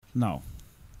Nou,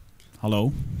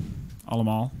 hallo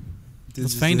allemaal.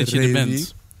 Wat fijn dat je er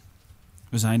bent.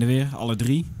 We zijn er weer, alle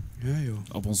drie. Ja, joh.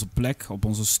 Op onze plek, op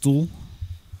onze stoel.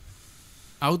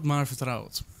 Oud maar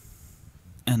vertrouwd.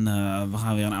 En we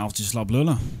gaan weer een avondje slap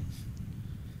lullen.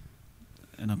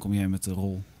 En dan kom jij met de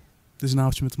rol. Dit is een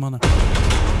avondje met de mannen.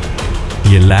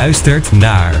 Je luistert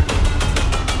naar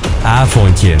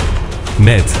Avondje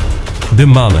met de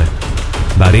mannen.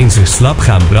 Waarin ze slap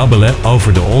gaan brabbelen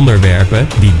over de onderwerpen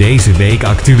die deze week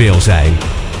actueel zijn.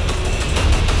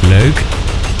 Leuk.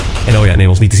 En oh ja, neem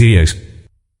ons niet te serieus.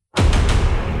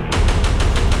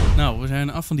 Nou, we zijn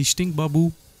af van die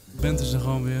stinkbaboe. Bent er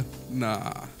gewoon weer. Nou.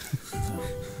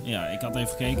 Ja, ik had even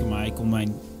gekeken, maar ik kon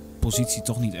mijn positie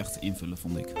toch niet echt invullen,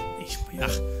 vond ik. Ja,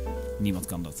 Niemand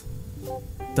kan dat.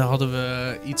 daar hadden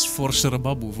we iets forsere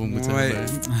baboe voor moeten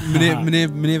hebben.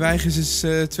 Meneer Weigers is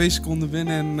 2 seconden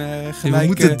binnen en gelijk we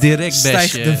moeten direct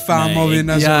stijgt bashen. de faam Nee, alweer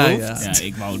naar zijn ja, hoofd. Ja,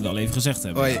 ik wou het wel even gezegd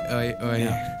hebben. Oei.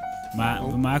 Ja. Maar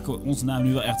we maken onze naam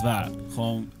nu wel echt waar.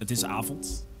 Gewoon, het is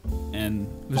avond. En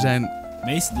We zijn...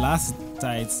 de laatste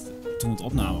tijd, toen we het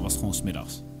opnamen, was het gewoon 's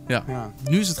middags. Ja. Ja.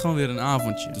 Nu is het gewoon weer een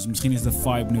avondje. Dus misschien is de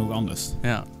vibe nu ook anders.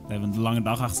 Ja. We hebben een lange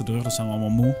dag achter de rug, dus zijn we allemaal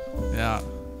moe. Ja.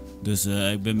 Dus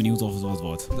ik ben benieuwd of het wat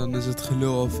wordt. Dan is het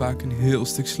gelul al vaak een heel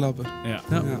stuk slapper. Ja,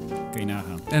 Ja. Ja. kun je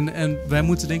nagaan. En wij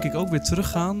moeten denk ik ook weer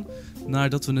teruggaan naar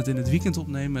dat we het in het weekend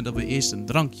opnemen en dat we eerst een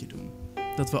drankje doen.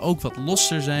 Dat we ook wat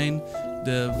losser zijn,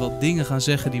 wat dingen gaan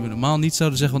zeggen die we normaal niet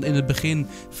zouden zeggen. Want in het begin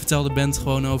vertelde Bent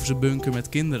gewoon over zijn bunker met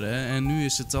kinderen. En nu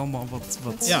is het allemaal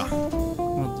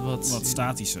Wat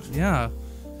statischer. Ja,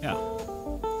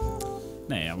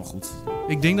 Nee, ja, maar goed.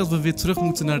 ik denk dat we weer terug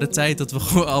moeten naar de tijd dat we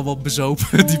gewoon allemaal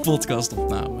bezopen die podcast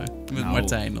opnamen. Met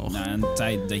Martijn nog. Na een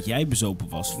tijd dat jij bezopen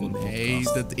was voor de Nee,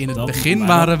 podcast. in het Dat- begin maar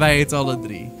waren wij het alle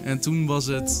drie. En toen was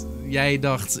het... Jij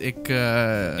dacht, fuck die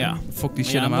Maar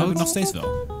shit, ja, I'm dat heb ik nog out. steeds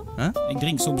wel. Huh? Ik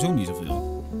drink sowieso niet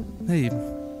zoveel. Nee,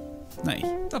 Nee.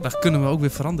 daar kunnen we ook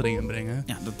weer veranderingen brengen.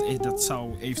 Ja, dat zou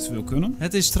eventueel kunnen.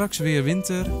 Het is straks weer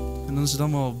winter. En dan is het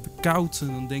allemaal koud. En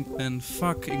dan denkt men,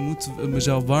 fuck, ik moet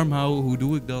mezelf warm houden. Hoe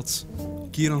doe ik dat?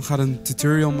 Kieran gaat een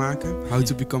tutorial maken. How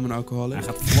to become an alcoholic. Hij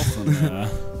gaat vloggen.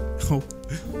 Oh.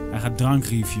 Hij gaat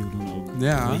drankreview doen ook.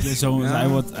 Ja. Weet je,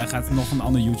 hij gaat nog een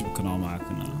ander YouTube kanaal maken.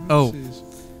 Oh, Precies.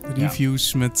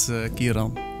 reviews met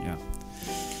Kieran. Ja.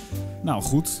 Nou,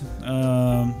 goed.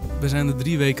 We zijn er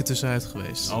 3 weken tussenuit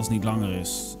geweest. Als het niet langer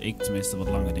is. Ik tenminste wat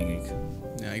langer, denk ik.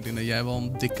 Ja, ik denk dat jij wel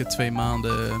een dikke 2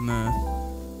 maanden...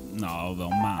 Nou,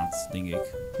 wel een maand, denk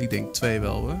ik. ik denk 2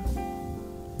 wel, hoor.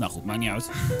 Nou goed, maakt niet uit.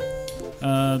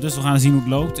 Dus we gaan zien hoe het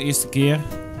loopt. De eerste keer.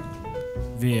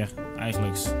 Weer,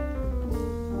 eigenlijk.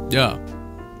 Ja.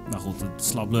 Nou goed, het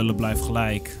slaplullen blijft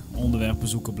gelijk. Onderwerpen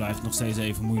zoeken blijft nog steeds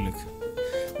even moeilijk.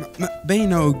 Maar ben je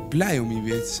nou ook blij om hier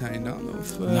weer te zijn dan?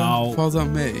 Of Nou. valt dat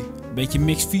mee? Een beetje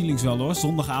mixed feelings wel hoor.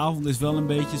 Zondagavond is wel een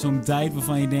beetje zo'n tijd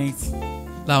waarvan je denkt...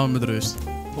 Laten we met rust.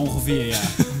 Ongeveer, ja.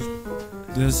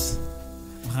 Dus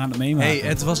we gaan het meemaken. Hey,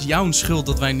 het was jouw schuld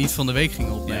dat wij niet van de week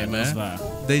gingen ja, opnemen, dat is hè? waar.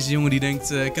 Deze jongen die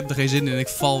denkt, ik heb er geen zin in, ik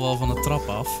val wel van de trap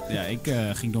af. Ja, ik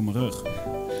ging door mijn rug.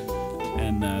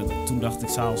 En toen dacht ik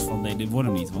s'avonds van, nee, dit wordt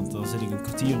hem niet. Want dan zit ik een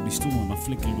kwartier op die stoel en dan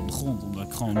flikker ik op de grond. Omdat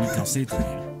ik gewoon niet kan zitten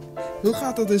meer. Hoe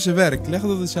gaat dat in zijn werk? Leg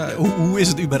dat eens uit. Hoe is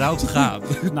het überhaupt gegaan?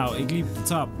 Nou, ik liep de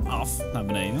trap af naar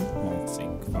beneden. Want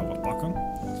ik wou wat pakken.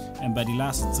 En bij die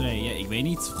laatste tree, ja, ik weet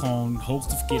niet, gewoon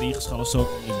hoogte verkeerd ingeschat of zo.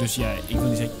 Dus ja, ik wil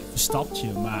niet zeggen, je verstapt je,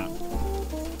 maar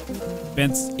je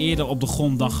bent eerder op de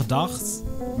grond dan gedacht.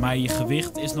 Maar je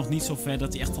gewicht is nog niet zo ver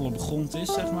dat hij echt al op de grond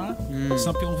is, zeg maar.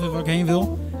 Snap je ongeveer waar ik heen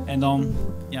wil? En dan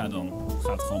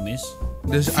gaat het gewoon mis.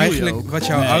 Dus je eigenlijk ook? wat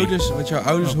jouw Nee.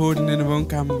 ouders hoorden in de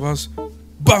woonkamer was...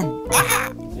 BAM!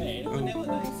 Nee, ik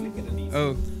flikker er niet. Oh.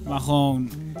 Maar gewoon...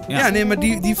 Ja, nee, maar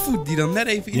die voet die dan net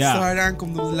even iets Ja. te hard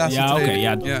aankomt op de laatste Ja, oké, trede.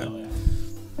 ja, dat wel, ja.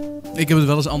 Ik heb het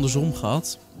wel eens andersom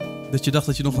gehad. Dat je dacht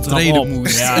dat je nog een Trap treden op,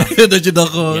 moest. ja. Dat je dacht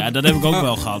gewoon... Ja, dat heb ik ook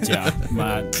wel gehad, ja.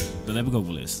 Maar dat heb ik ook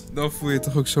wel eens. Dan voel je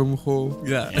toch ook zo mogol.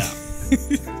 Ja. Ja.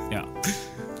 Ja.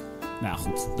 Nou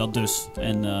goed, dat dus.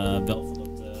 En wel van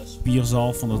dat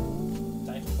spierzalf van dat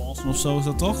tijgerbalsem of zo is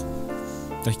dat toch?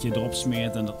 Dat je erop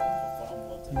smeert en dat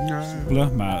Ja.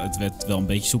 soepelen. Maar het werd wel een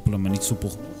beetje soepeler, maar niet soepel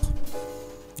genoeg.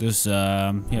 Dus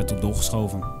toen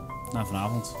doorgeschoven. Naar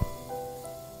vanavond.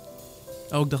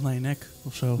 Oh, ik dacht naar je nek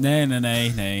of zo. Nee.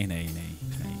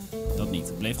 Dat niet.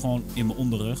 Het bleef gewoon in mijn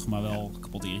onderrug, maar wel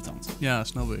kapot irritant. Ja,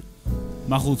 snap ik.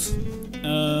 Maar goed.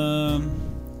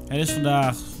 Het is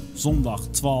vandaag zondag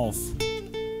 12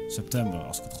 september,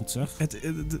 als ik het goed zeg.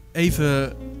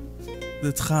 Even...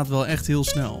 Het gaat wel echt heel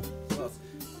snel.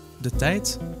 De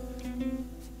tijd?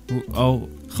 Oh,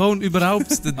 Gewoon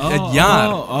überhaupt het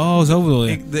jaar. Oh, zo bedoel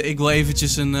je. Ik wil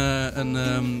eventjes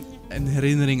een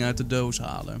herinnering uit de doos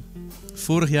halen.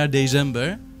 Vorig jaar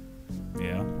december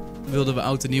Ja. wilden we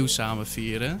oud en nieuw samen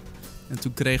vieren. En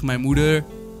toen kreeg mijn moeder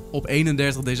op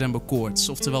 31 december koorts.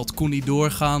 Oftewel, het kon niet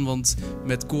doorgaan, want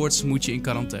met koorts moet je in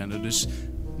quarantaine. Dus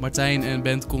Martijn en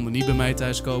Bent konden niet bij mij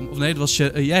thuiskomen. Of nee, dat was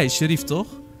jij, Sherif, toch?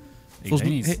 Ik weet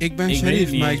niet. Ik ben Ik weet Sherif,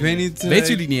 het niet maar eens. ik weet niet... Weten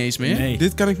jullie niet eens meer? Nee.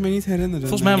 Dit kan ik me niet herinneren.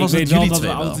 Volgens mij Ik was weet het wel jullie dat we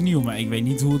twee oud en wel. nieuw, maar ik weet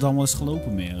niet hoe het allemaal is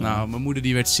gelopen meer. Nou, mijn moeder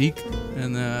die werd ziek.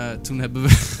 En toen hebben we...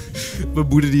 mijn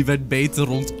moeder die werd beter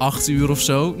rond 8 uur of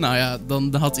zo. Nou ja,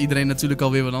 dan had iedereen natuurlijk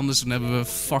alweer wat anders. Toen hebben we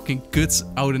fucking kut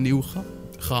oud en nieuw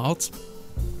gehad.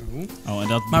 Oh, en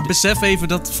dat... Maar besef even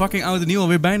dat fucking oud en nieuw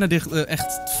alweer bijna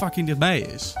echt fucking dichtbij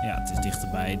is. Ja, het is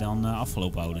dichterbij dan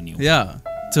afgelopen oud en nieuw. Ja,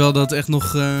 terwijl dat echt nog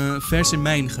vers in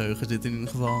mijn geheugen zit in ieder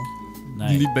geval.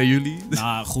 Nee. Niet bij jullie.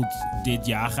 Nou goed, dit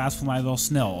jaar gaat voor mij wel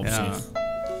snel op Ja. zich.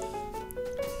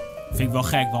 Vind ik wel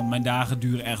gek, want mijn dagen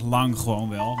duren echt lang gewoon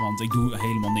wel. Want ik doe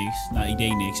helemaal niks. Nou, ik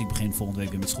deed niks. Ik begin volgende week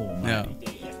weer met school. Maar Ja. ik deed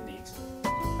echt niks.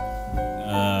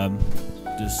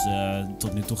 Dus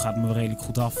tot nu toe gaat het me redelijk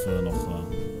goed af nog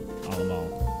allemaal.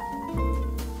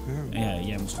 Ja. En ja,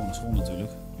 jij moest gewoon naar school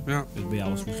natuurlijk. Ja. Dus bij jou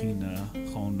was het misschien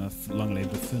gewoon lang leven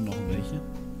de fun nog een beetje.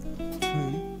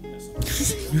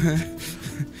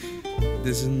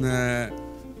 Dit is een...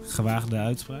 Gewaagde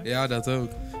uitspraak. ja, dat ook.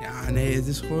 Ja, nee, het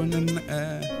is gewoon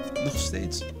nog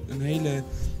steeds een hele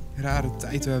rare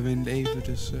tijd waar we in leven.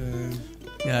 Dus...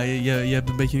 Ja, je hebt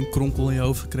een beetje een kronkel in je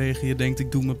hoofd gekregen. Je denkt,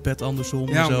 ik doe mijn pet andersom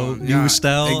en zo. man, Nieuwe ja.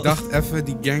 stijl. Ik dacht even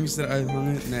die gangs eruit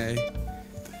hangen. Nee.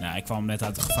 Nou, ik kwam net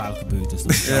uit een gevaarlijke buurt. Dus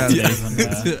dat is Ja. altijd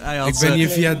even... Hij had Ik ben hier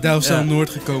via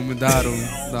Delfzijl-Noord Ja. gekomen, daarom.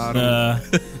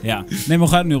 ja. Nee, maar hoe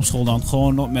gaat het nu op school dan?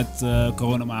 Gewoon nog met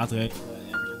coronamaatregelen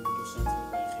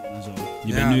en zo.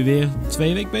 Je Ja. bent nu weer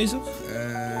 2 weken bezig?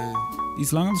 Eh,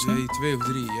 Iets langer misschien? 2 of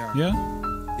 3, ja. Ja?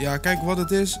 Ja, kijk wat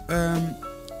het is.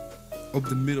 Op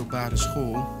de middelbare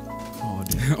school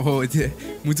Oh,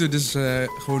 moeten we dus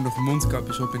gewoon nog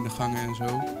mondkapjes op in de gangen en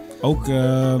zo. ook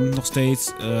nog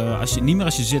steeds, niet meer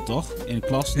als je zit toch? In de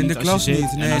klas In niet de als klas je zit.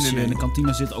 niet, nee, en als nee, je nee. in de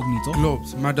kantine zit ook niet toch?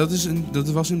 Klopt, maar dat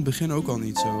was in het begin ook al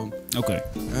niet zo. Oké.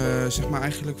 Zeg maar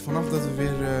eigenlijk vanaf dat we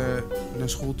weer naar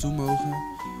school toe mogen,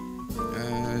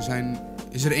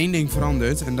 is er 1 ding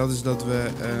veranderd. En dat is dat we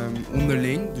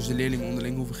onderling, dus de leerlingen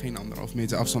onderling, hoeven geen 1,5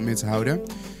 meter afstand meer te houden.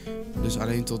 Dus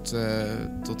alleen tot de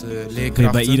Kun leerkrachten. je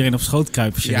bij iedereen op schoot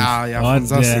kruipen? Sherif? Ja, ja, What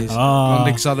fantastisch. the- ah. Want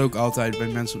ik zat ook altijd bij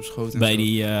mensen op schoot. En Bij zo.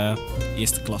 die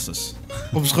eerste klasses.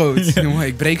 Op schoot. Jongen,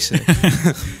 ik breek ze.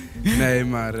 Nee,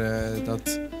 maar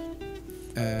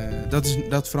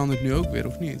dat verandert nu ook weer,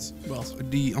 of niet? Wat?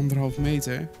 Die 1,5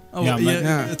 meter. Oh, Ja, maar-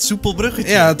 ja. het soepel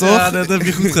bruggetje. Ja, toch? Ja, dat heb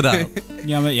je goed gedaan.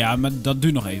 Ja, maar dat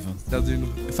duurt nog even. Dat is nog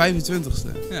 25ste.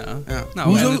 Ja. Ja.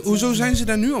 Nou, en het- hoezo zijn ze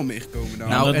daar nu al mee gekomen dan?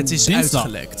 Nou, dat het is dinsdag.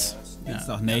 uitgelekt.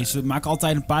 Dinsdag. Nee, ze maken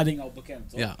altijd een paar dingen al bekend,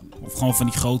 toch? Ja, Of gewoon van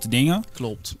die grote dingen.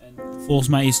 klopt. Volgens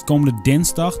mij is het komende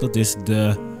dinsdag, dat is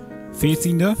de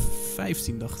 14e.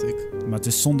 15 dacht ik. Maar het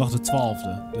is zondag de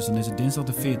 12e. Dus dan is het dinsdag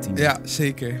de 14e. Ja,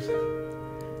 zeker.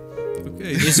 Oké, Er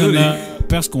is sorry. een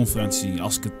persconferentie,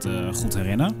 als ik het goed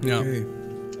herinner. Ja. Oké.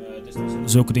 Dus dan zullen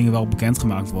zulke dingen wel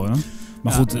bekendgemaakt worden.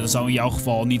 Maar Ja. goed, er zou in jouw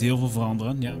geval niet heel veel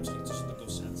veranderen. Ja, misschien tussen de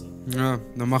docenten. Ja,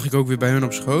 dan mag ik ook weer bij hun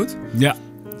op schoot. Ja,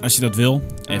 als je dat wil.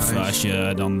 Even Nice. als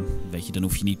je dan, weet je, dan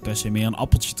hoef je niet per se meer een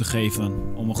appeltje te geven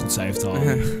om een goed cijfer te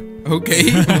halen.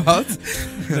 Oké, wat?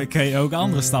 Dan kan je ook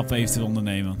andere stappen eventueel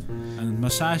ondernemen. Een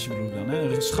massage bedoel ik dan,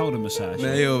 hè? Een schoudermassage.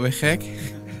 Nee joh, ben gek?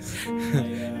 Nee,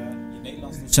 je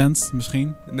Nederlands docent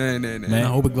misschien. Nee. Nee. Dan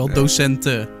hoop ik wel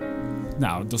docenten.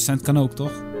 Nou, docent kan ook,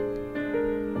 toch?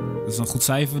 Dat is een goed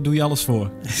cijfer, doe je alles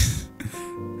voor.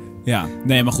 Ja,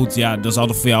 nee, maar goed, ja, dan zal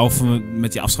er voor jou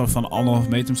met die afschaffing van 1,5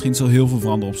 meter misschien zo heel veel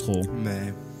veranderen op school.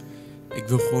 Nee. Ik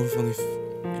wil gewoon van die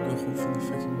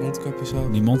fucking mondkapjes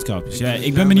af. Die mondkapjes. Ik Ja, vind ik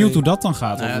het ben nou benieuwd mee. hoe dat dan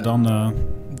gaat. Nou Of ja, we dan,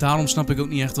 Daarom snap ik ook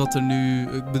niet echt wat er nu...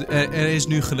 Er is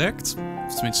nu gelekt.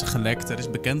 Of tenminste gelekt, er is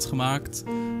bekendgemaakt.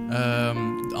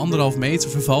 De 1,5 meter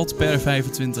vervalt per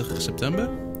 25 september.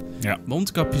 Ja.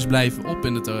 Mondkapjes blijven op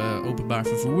in het openbaar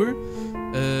vervoer.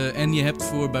 En je hebt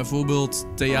voor bijvoorbeeld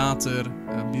theater,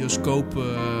 bioscoop,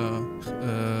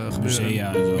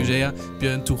 musea en zo. musea heb je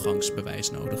een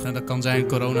toegangsbewijs nodig. En dat kan zijn een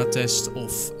coronatest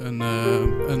of een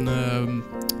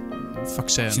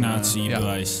vaccin.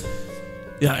 vaccinatiebewijs.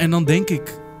 Ja, en dan denk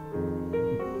ik...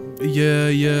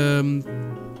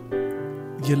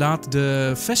 je laat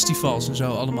de festivals en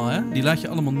zo allemaal, hè, die laat je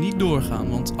allemaal niet doorgaan.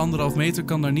 Want 1,5 meter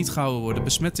kan daar niet gehouden worden.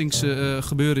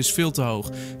 Besmettingsgebeuren is veel te hoog.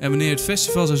 En wanneer het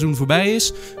festivalseizoen voorbij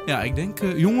is, ja, ik denk,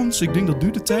 jongens, ik denk dat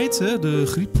nu de tijd, hè, de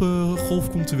griepgolf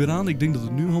komt er weer aan. Ik denk dat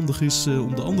het nu handig is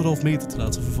om de 1,5 meter te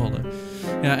laten vervallen.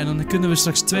 Ja, en dan kunnen we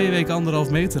straks 2 weken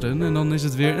 1,5 meteren. En dan is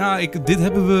het weer, dit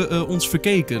hebben we ons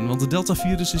verkeken. Want de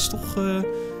Delta-virus is toch,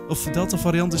 of de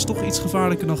Delta-variant is toch iets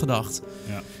gevaarlijker dan gedacht.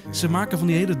 Ja. Ze maken van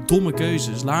die hele domme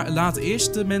keuzes. Laat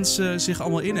eerst de mensen zich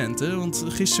allemaal inenten. Want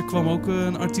gisteren kwam ook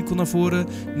een artikel naar voren.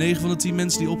 9 van de 10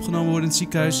 mensen die opgenomen worden in het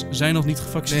ziekenhuis zijn nog niet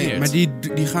gevaccineerd. Nee,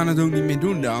 maar die gaan het ook niet meer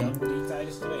doen dan. Die tijd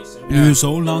is geweest. Ze hebben nu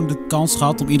zo lang de kans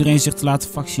gehad om iedereen zich te laten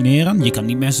vaccineren. Je kan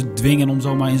niet mensen dwingen om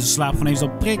zomaar in zijn slaap gewoon even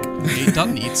op prik. Nee,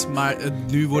 dat niet. Maar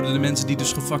nu worden de mensen die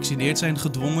dus gevaccineerd zijn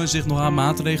gedwongen zich nog aan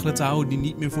maatregelen te houden die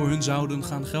niet meer voor hun zouden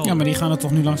gaan gelden. Ja, maar die gaan er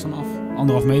toch nu langzaam af.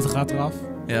 1,5 meter gaat eraf.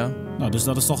 Ja. Nou, dus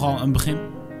dat is toch al een begin.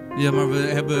 Ja, maar we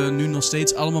hebben nu nog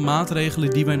steeds allemaal maatregelen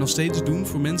die wij nog steeds doen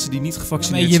voor mensen die niet Maar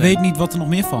gevaccineerd je zijn. weet niet wat er nog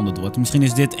meer veranderd wordt. Misschien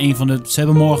is dit een van de... Ze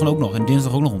hebben morgen ook nog en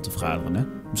dinsdag ook nog om te vergaderen. Hè?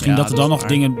 Misschien Ja, dat er dat dan is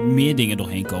nog waar. meer dingen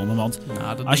doorheen komen. Want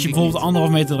Nou, dat als je denk ik bijvoorbeeld niet.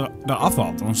 1,5 meter eraf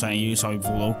had, dan zou je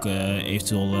bijvoorbeeld ook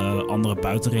eventueel andere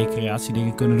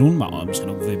buitenrecreatiedingen kunnen doen. Maar misschien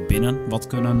ook weer binnen wat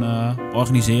kunnen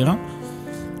organiseren.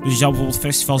 Dus je zou bijvoorbeeld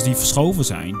festivals die verschoven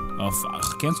zijn of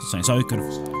gecanceld zijn, zou je kunnen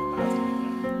verschoven.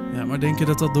 Ja, maar denk je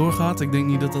dat dat doorgaat? Ik denk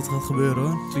niet dat dat gaat gebeuren,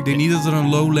 hoor. Ik denk niet dat er een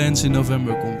Lowlands in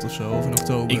november komt of zo, of in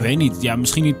oktober. Ik weet niet. Ja,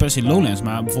 misschien niet per se Lowlands,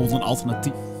 maar bijvoorbeeld een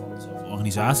alternatief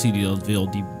organisatie die dat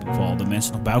wil, die vooral de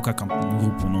mensen nog bij elkaar kan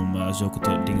roepen om zulke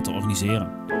dingen te organiseren.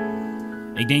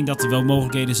 Ik denk dat er wel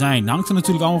mogelijkheden zijn. Het hangt er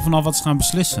natuurlijk allemaal vanaf wat ze gaan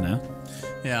beslissen, hè?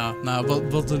 Ja, nou,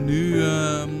 wat er nu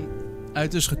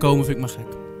uit is gekomen vind ik maar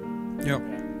gek. Ja.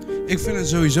 Ik vind het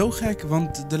sowieso gek,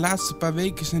 want de laatste paar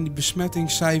weken zijn die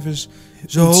besmettingscijfers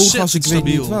zo hoog als ik weet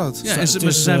niet wat. Ja, Het maar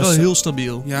is, ze zijn wel heel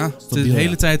stabiel. Ja, Het is stabiel, de hele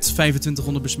ja. tijd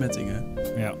 2500 besmettingen.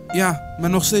 Ja. ja, maar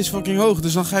nog steeds fucking hoog.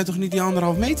 Dus dan ga je toch niet die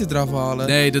 1,5 meter eraf halen?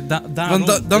 Nee, daarom...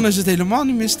 Want dan is het helemaal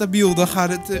niet meer stabiel. Dan gaat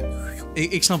het,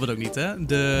 Ik snap het ook niet, hè.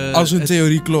 als hun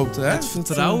theorie klopt, hè? Het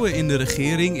vertrouwen in de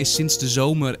regering is sinds de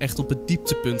zomer echt op het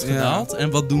dieptepunt gedaald.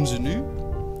 En wat doen ze nu?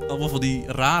 Allemaal van die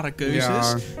rare keuzes.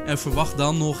 Ja. En verwacht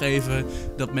dan nog even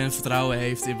dat men vertrouwen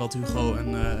heeft in wat Hugo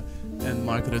en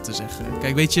Mark Rutte zeggen.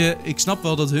 Kijk, weet je, ik snap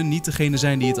wel dat hun niet degene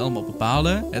zijn die het allemaal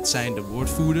bepalen. Het zijn de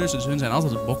woordvoerders, dus hun zijn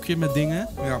altijd het bokje met dingen.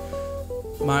 Ja.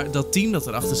 Maar dat team dat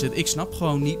erachter zit, ik snap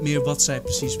gewoon niet meer wat zij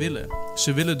precies willen.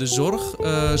 Ze willen de zorg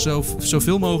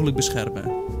zoveel mogelijk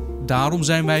beschermen. Daarom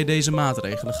zijn wij deze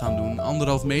maatregelen gaan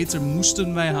doen. 1,5 meter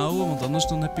moesten wij houden, want anders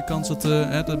dan heb je kans dat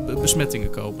er besmettingen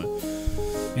komen.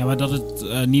 Ja, maar dat het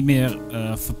niet meer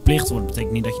verplicht wordt,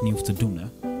 betekent niet dat je het niet hoeft te doen,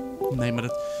 hè? Nee,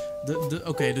 maar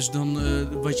oké, dus dan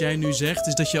wat jij nu zegt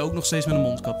is dat je ook nog steeds met een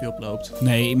mondkapje oploopt.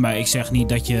 Nee, maar ik zeg niet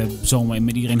dat je zomaar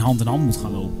met iedereen hand in hand moet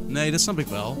gaan lopen. Nee, dat snap ik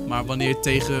wel. Maar wanneer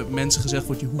tegen mensen gezegd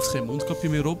wordt, je hoeft geen mondkapje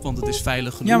meer op, want het is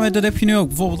veilig genoeg. Ja, maar dat heb je nu ook.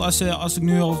 Bijvoorbeeld als ik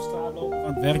nu over straat loop,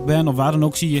 aan het werk ben of waar dan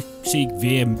ook, zie ik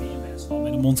weer meer mensen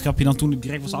met een mondkapje dan toen het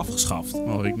direct was afgeschaft.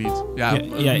 Oh, ik niet. Ja, Ja,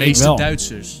 de ik meeste wel.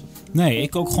 Duitsers. Nee,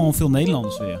 ik ook gewoon veel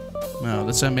Nederlanders weer. Nou,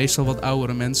 dat zijn meestal wat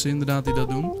oudere mensen inderdaad die dat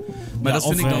doen. Maar Ja, dat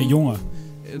vind of ik dan... jongen.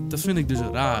 Dat vind ik dus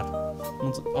raar.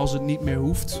 Want als het niet meer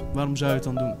hoeft, waarom zou je het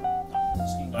dan doen?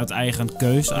 Uit eigen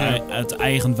keus, Ja. uit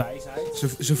eigen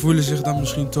wijsheid. Ze voelen zich dan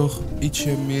misschien toch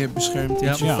ietsje meer beschermd, Ja.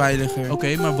 ietsje Ja. veiliger.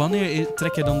 Oké, maar wanneer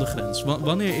trek je dan de grens?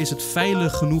 Wanneer is het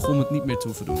veilig genoeg om het niet meer te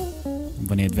hoeven doen?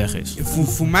 Wanneer het weg is.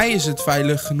 Voor mij is het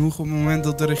veilig genoeg op het moment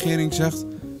dat de regering zegt...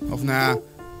 Of nou ja,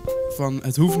 van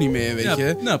het hoeft niet meer, weet Ja, je.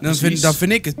 nou, dan precies.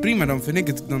 vind ik het prima, dan is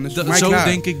het voor mij Zo klaar.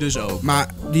 denk ik dus ook.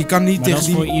 Maar die kan niet Maar dat tegen is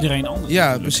die... voor iedereen anders. Ja,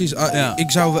 natuurlijk. precies.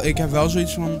 Ja. Ik heb wel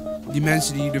zoiets van... Die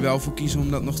mensen die er wel voor kiezen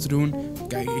om dat nog te doen...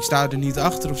 Kijk, ik sta er niet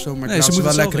achter of zo, maar Nee, ik ze laat ze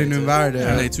wel moeten het lekker in zelf hun waarde.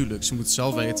 Ja, nee, tuurlijk. Ze moeten het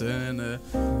zelf weten. En,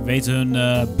 Weten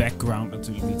hun background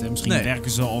natuurlijk niet. Hè? Misschien Nee.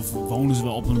 werken ze of wonen ze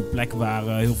wel op een plek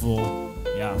waar heel veel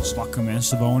zwakke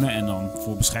mensen wonen. En dan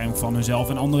voor bescherming van hunzelf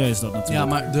en anderen is dat natuurlijk. ja,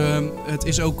 maar het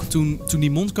is ook toen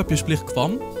die mondkapjesplicht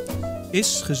kwam,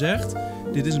 is gezegd,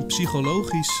 dit is een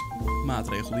psychologisch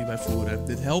maatregel die wij voeren.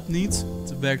 Dit helpt niet,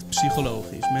 het werkt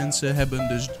psychologisch. Mensen hebben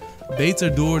dus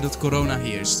beter door dat corona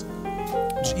heerst.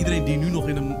 Dus iedereen die nu nog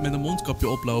met een mondkapje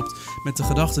oploopt, met de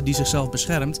gedachte die zichzelf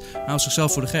beschermt, houdt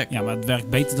zichzelf voor de gek. Ja, maar het werkt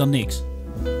beter dan niks.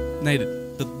 Nee,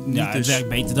 dat niet Ja, het dus. werkt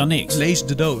beter dan niks. Lees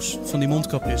de doos van die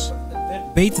mondkapjes.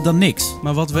 Beter dan niks.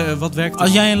 Maar wat werkt er?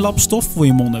 Als jij een lap stof voor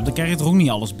je mond hebt, dan krijg je toch ook niet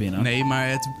alles binnen? Nee,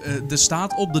 maar er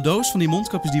staat op de doos van die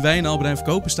mondkapjes die wij in Albert Heijn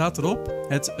verkopen, staat erop: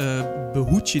 het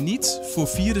behoedt je niet voor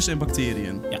virus en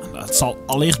bacteriën. Ja, nou, het zal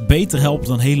allicht beter helpen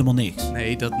dan helemaal niks.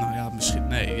 Nee, misschien.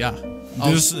 Nee, ja.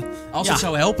 Dus Als ja. het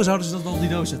zou helpen, zouden ze dat wel op die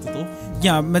doos zetten, toch?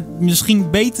 ja, met misschien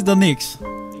beter dan niks.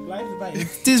 Ik blijf erbij.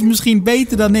 Het is misschien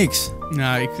beter dan niks.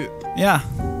 Nou, Ja.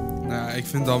 Nou, ik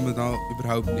vind dan met nou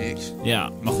überhaupt niks. Ja,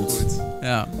 maar goed.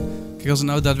 ja. Kijk, als het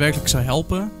nou daadwerkelijk zou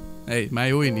helpen... Hé,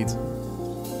 mij hoor je niet.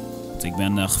 Ik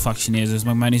ben gevaccineerd, dus het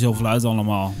maakt mij niet zoveel uit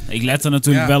allemaal. Ik let er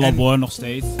natuurlijk Ja, wel en- op hoor, nog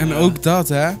steeds. En ook dat,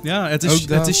 hè? Ja, Ook dat.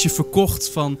 het is je verkocht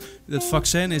van... Het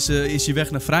vaccin is je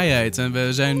weg naar vrijheid. En we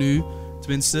zijn nu,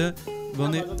 tenminste...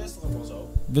 Wanneer... dat is toch ook wel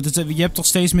zo? Je hebt toch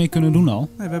steeds meer kunnen doen al?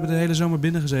 Nee, we hebben de hele zomer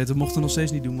binnen gezeten. We mochten nog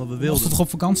steeds niet doen wat we Mocht wilden. het toch op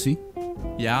vakantie?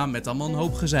 Ja, met allemaal een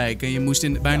hoop gezeik. En je moest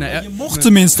in bijna... Je mocht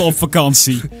tenminste op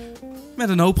vakantie. Met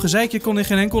een hoop gezeik. Je kon in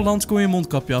geen enkel land je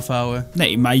mondkapje afhouden.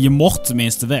 Nee, maar je mocht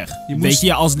tenminste weg. Je Weet moest-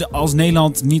 je, als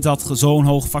Nederland niet dat zo'n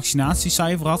hoog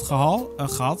vaccinatiecijfer had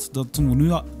gehad, dat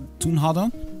toen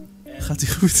hadden, Gaat ie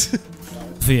goed?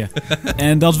 ongeveer.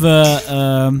 En dat we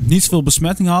niet zoveel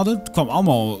besmetting hadden, het kwam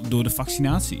allemaal door de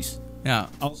vaccinaties. Ja.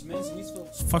 Als mensen niet zoveel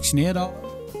gevaccineerd hadden,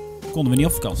 konden we niet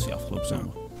op vakantie afgelopen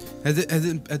zomer.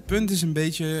 Het punt is een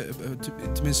beetje,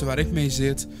 tenminste waar ik mee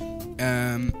zit,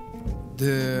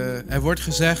 er wordt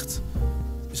gezegd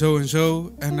zo en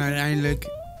zo en uiteindelijk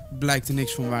blijkt er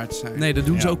niks van waar te zijn. Nee, dat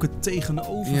doen ze Ja. ook het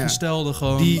tegenovergestelde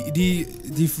gewoon.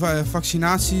 Die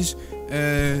vaccinaties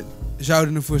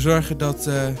zouden ervoor zorgen dat...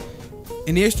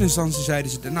 in eerste instantie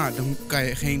zeiden ze, nou, dan kan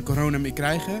je geen corona meer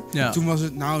krijgen. Ja. Toen was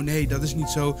het, nou nee, dat is niet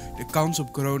zo. De kans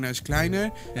op corona is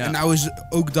kleiner. Ja. En nou is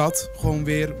ook dat gewoon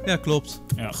weer Ja, klopt.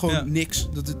 gewoon Ja. niks.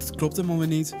 Dat klopt helemaal weer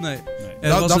niet. Nee.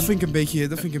 Dat vind ik een beetje...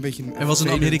 Dat vind ik een beetje Er was een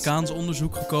vervelend. Amerikaans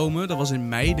onderzoek gekomen. Dat was in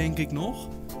mei, denk ik nog.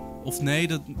 Of nee,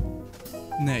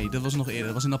 dat was nog eerder.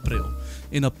 Dat was in april.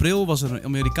 In april was er een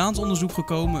Amerikaans onderzoek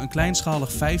gekomen. Een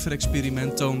kleinschalig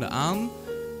vijver-experiment toonde aan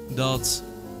dat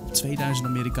 2000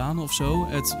 Amerikanen of zo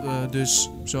het dus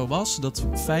zo was dat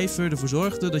vijver ervoor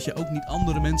zorgde dat je ook niet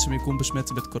andere mensen meer kon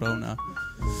besmetten met corona.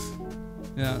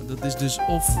 Ja, dat is dus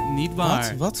of niet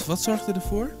waar. Wat zorgde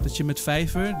ervoor? Dat je met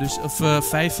vijver, dus of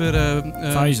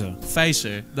Pfizer.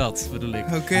 Pfizer, dat bedoel ik.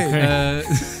 Oké. Oké.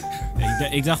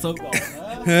 Eh, Ik dacht ook wel.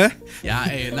 Huh? Ja,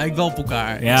 het lijkt wel op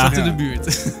elkaar. Ja. Ja. Zat in Ja. de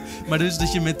buurt. Maar dus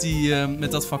dat je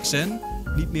met dat vaccin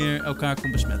niet meer elkaar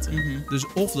kon besmetten. Dus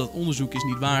of dat onderzoek is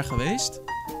niet waar geweest.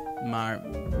 Maar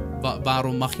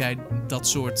waarom mag jij dat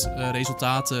soort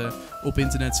resultaten op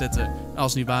internet zetten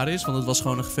als het niet waar is? Want het was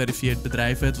gewoon een geverifieerd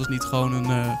bedrijf. Het was niet gewoon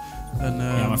een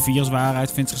Ja, maar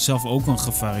viruswaarheid vindt zichzelf ook een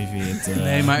gevarieerd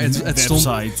nee, maar het stond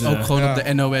website. ook gewoon Ja. op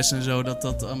de NOS en zo.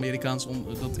 Dat Amerikaans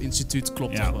dat instituut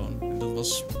klopte Ja. gewoon. En dat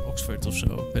was Oxford of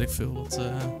zo. Weet ik veel wat Nou,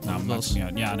 het maakt was. niet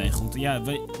uit. Ja, nee, goed. Ja,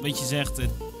 wat je zegt,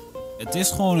 het is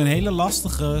gewoon een hele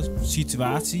lastige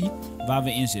situatie waar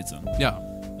we in zitten. Ja.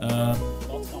 Wat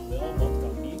kan wel, wat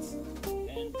kan niet.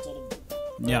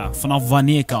 En ja, vanaf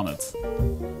wanneer kan het?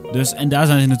 Dus, en daar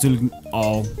zijn ze natuurlijk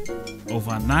al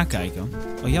over aan het nakijken.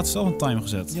 Oh, je had zelf een timer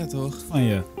gezet. Ja, toch? Van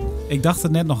je. Ik dacht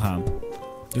het net nog aan.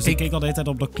 Dus ik keek al de hele tijd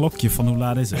op dat klokje van hoe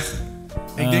laat is het.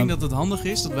 Ik denk dat het handig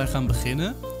is dat wij gaan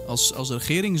beginnen, als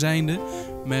regering zijnde,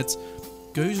 met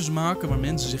keuzes maken waar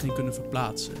mensen zich in kunnen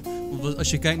verplaatsen. Want als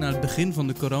je kijkt naar het begin van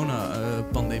de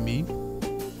coronapandemie,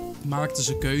 maakten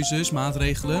ze keuzes,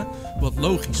 maatregelen, wat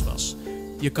logisch was.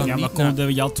 Je kan ja, niet maar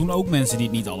je had toen ook mensen die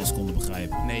het niet alles konden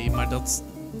begrijpen. Nee, maar dat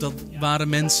waren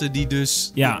mensen die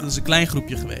dus... Ja. Dat is een klein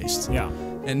groepje geweest. Ja.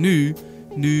 En nu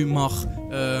mag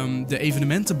de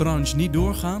evenementenbranche niet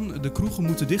doorgaan. De kroegen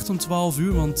moeten dicht om 12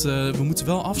 uur, want we moeten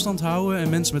wel afstand houden. En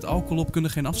mensen met alcohol op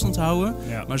kunnen geen afstand houden.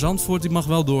 Ja. Maar Zandvoort die mag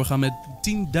wel doorgaan met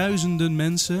tienduizenden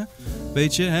mensen.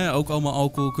 Weet je, hè, ook allemaal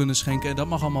alcohol kunnen schenken. Dat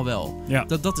mag allemaal wel. Ja.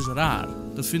 Dat is raar.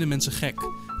 Dat vinden mensen gek.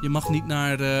 Je mag niet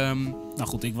naar... Nou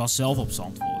goed, ik was zelf op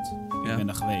Zandvoort. Ja. Ik ben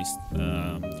daar geweest,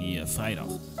 die vrijdag.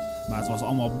 Maar het was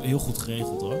allemaal heel goed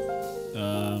geregeld hoor.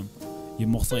 Je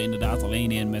mocht er inderdaad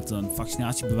alleen in met een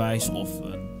vaccinatiebewijs of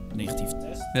een negatieve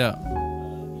test. ja.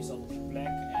 Je zat op die plek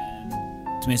en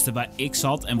tenminste waar ik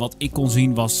zat en wat ik kon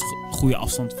zien was goede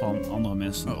afstand van andere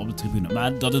mensen op de tribune.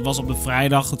 Maar het was op de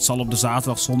vrijdag, het zal op de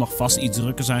zaterdag, zondag vast iets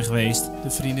drukker zijn geweest. De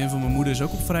vriendin van mijn moeder is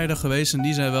ook op vrijdag geweest. En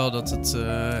die zei wel dat het Hangt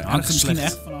erg er misschien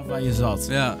slecht... echt vanaf waar je zat.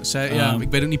 Ja, ik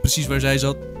weet ook niet precies waar zij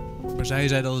zat. Maar zij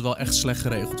zei dat het wel echt slecht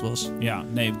geregeld was. Ja,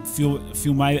 nee,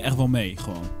 viel mij echt wel mee,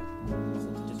 gewoon.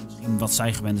 Het is misschien wat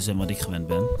zij gewend is en wat ik gewend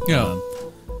ben. Ja.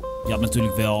 Je had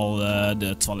natuurlijk wel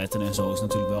de toiletten en zo is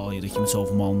natuurlijk wel dat je met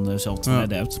zoveel man zelf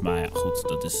toiletten hebt. Maar ja, goed,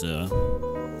 dat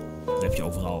heb je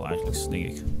overal eigenlijk, denk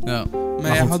ik. Ja.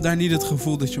 Maar jij goed. had daar niet het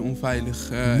gevoel dat je onveilig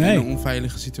Nee. in een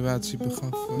onveilige situatie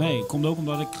begaf? Nee, komt ook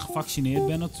omdat ik gevaccineerd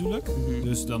ben natuurlijk. Mhm.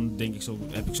 Dus dan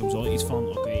heb ik sowieso iets van,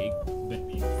 oké, ik ben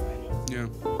meer veilig.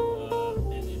 Ja.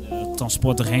 En in de dan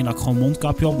sporten heen, had ik gewoon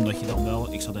mondkapje op. Omdat je dan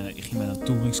wel... Ik ging met een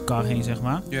touringscar heen, zeg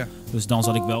maar. Ja. Dus dan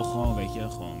zat ik wel gewoon, weet je,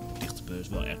 gewoon dichte bus,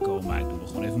 wel airco. Maar ik doe er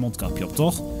gewoon even een mondkapje op,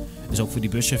 toch? Is ook voor die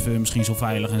buschauffeur misschien zo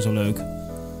veilig en zo leuk.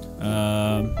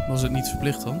 Was het niet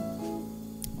verplicht dan?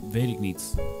 Weet ik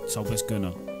niet. Het zou best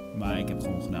kunnen. Maar ik heb het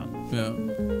gewoon gedaan. Ja.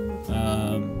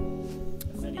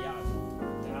 Verder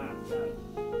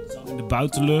het zat in de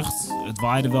buitenlucht. Het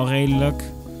waaide wel redelijk.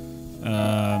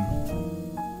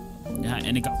 Ja,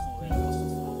 en ik had gewoon redelijk last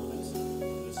van andere mensen.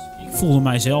 Dus ik voelde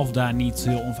mijzelf daar niet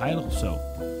heel onveilig of zo.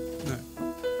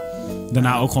 Nee.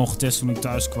 Daarna ook gewoon getest toen ik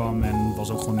thuis kwam en was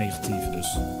ook gewoon negatief.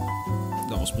 Dus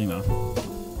dat was prima.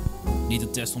 Niet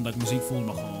een test omdat ik me ziek voelde,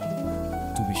 maar gewoon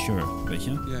to be sure, weet je.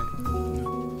 Ja.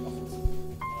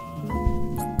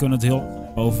 We kunnen het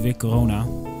heel over weer corona.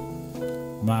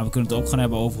 Maar we kunnen het ook gaan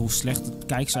hebben over hoe slecht de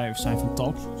kijkcijfers zijn van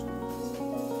talkshows.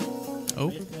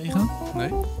 Oh, Gekregen. nee.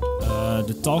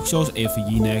 De talkshows, even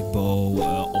Jinek, Bo,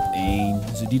 Op 1,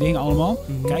 dus die dingen allemaal.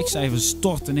 Mhm. Kijkcijfers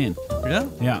storten in. Ja?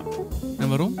 Ja, En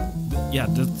waarom? ja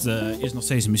dat is nog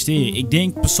steeds een mysterie. Ik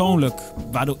denk persoonlijk,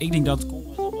 waardoor ik denk dat het komt,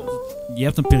 is omdat je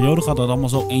hebt een periode gehad dat het allemaal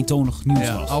zo eentonig nieuws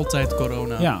Ja, was. altijd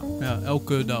corona. Ja, Ja,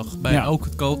 elke dag. Bij Ja. elke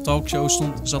talkshow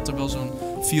zat er wel zo'n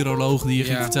viroloog die je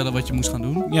ging Ja. vertellen wat je moest gaan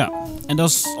doen. ja. En dat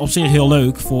is op zich heel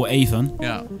leuk voor even.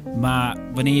 Ja, Maar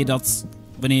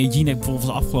wanneer Jinek bijvoorbeeld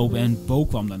was afgelopen en Bo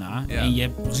kwam daarna. Ja. En je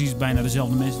hebt precies bijna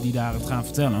dezelfde mensen die daar het gaan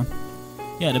vertellen.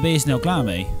 Ja, daar ben je snel klaar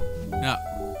mee. ja.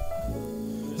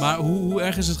 Maar hoe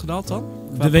erg is het gedaald dan?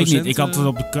 Qua Dat weet ik niet.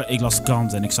 procent, Ik las de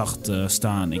krant en ik zag het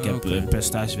staan. Ik heb Oké. het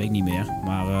percentage weet ik niet meer.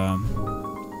 Maar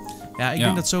Ja, ik Ja.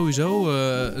 denk dat sowieso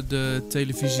de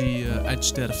televisie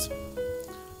uitsterft.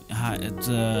 ja, het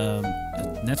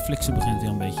Netflixen begint weer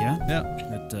een beetje, hè? Ja.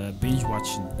 Met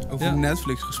binge-watchen. Over Ja.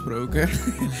 Netflix gesproken.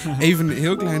 Even een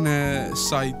heel kleine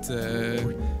site.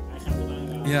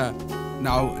 Ja.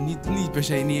 Nou, niet per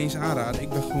se niet eens aanraden. Ik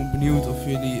ben gewoon benieuwd of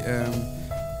jullie...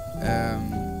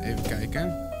 even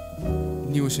kijken. Het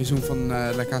nieuwe seizoen van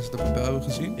La Casa de Papel hebben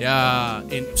gezien. Ja,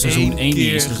 in Seizoen één één niet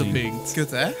keer eens gezien. gepinkt.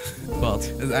 Kut, hè?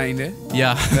 Wat? Het einde.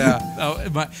 Ja. Ja. Nou,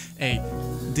 maar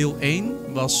deel 1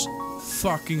 was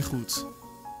fucking goed.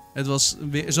 Het was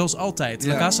weer, zoals altijd.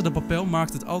 La Ja. Casa de Papel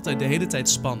maakt het altijd de hele tijd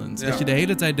spannend. Ja. Dat je de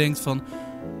hele tijd denkt van...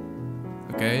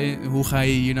 Oké, hoe ga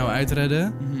je hier nou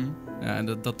uitredden? Mhm. Ja,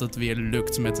 en dat het weer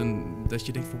lukt met een... Dat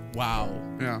je denkt van wauw.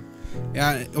 Ja.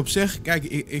 Ja, op zich, kijk,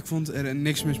 ik vond er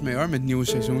niks mis mee hoor, met het nieuwe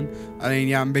seizoen. Alleen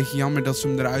ja, een beetje jammer dat ze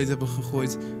hem eruit hebben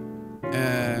gegooid.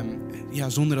 Ja,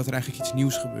 zonder dat er eigenlijk iets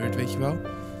nieuws gebeurt, weet je wel.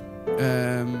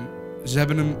 Ze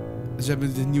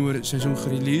hebben het nieuwe seizoen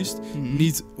gereleased.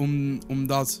 Niet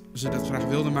omdat ze dat graag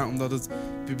wilden, maar omdat het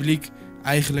publiek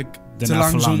eigenlijk te Daarna lang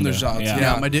verlangde. zonder zat. Ja.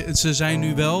 Ja, maar ze zijn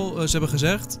nu wel... ze hebben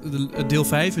gezegd, deel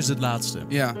 5 is het laatste.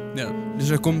 Ja, Ja, dus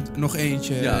er komt nog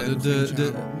eentje. ja nog eentje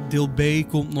de deel B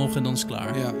komt nog en dan is het klaar.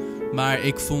 aan. Ja. Maar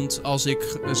ik vond, als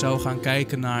ik zou gaan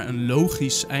kijken naar een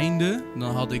logisch einde,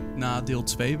 dan had ik na deel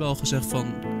 2 wel gezegd van,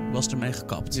 was ermee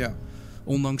gekapt. Ja.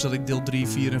 Ondanks dat ik deel 3,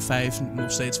 4 en 5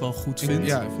 nog steeds wel goed vind.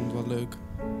 Ja, ik vond het wel leuk.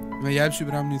 Maar jij hebt ze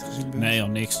überhaupt niet gezien, Ben? Nee joh,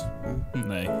 niks.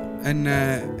 Nee.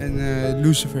 En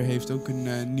Lucifer heeft ook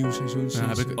een nieuw seizoen.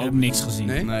 heb ik Ook niks gezien.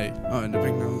 Nee? Nee. Oh, en daar ben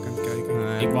ik nou ook aan het kijken.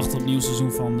 Nee, Ik wacht op het nieuwe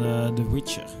seizoen van The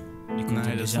Witcher. Die komt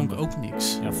nee in dat december. vond ik ook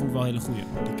niks. Ja, vond ik wel een hele goeie.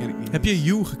 Die ken ik niet. Heb je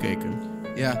You gekeken?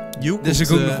 Ja. You Dus komt,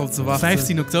 ik ook nog op te wachten.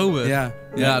 15 oktober.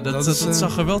 Ja. Dat is,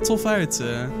 zag er wel tof uit.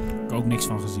 Ik heb ook niks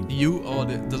van gezien. You,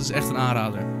 dat is echt een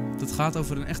aanrader. Dat gaat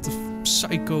over een echte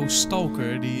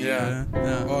psycho-stalker die... Ja.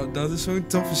 ja. Oh, dat is zo'n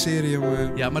toffe serie,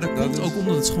 jongen. Ja, maar dat Dat komt is- ook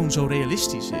omdat het gewoon zo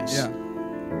realistisch is. Ja.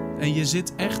 En je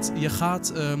zit echt,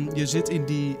 je zit in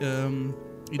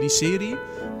die serie,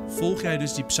 volg jij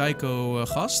dus die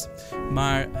psycho-gast,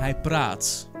 maar hij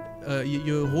praat.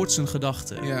 Je hoort zijn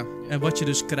gedachten. Ja. En wat je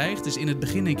dus krijgt, is in het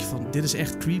begin denk je van, dit is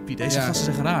echt creepy, deze Ja.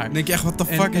 gasten zijn raar. Dan denk je echt, wat de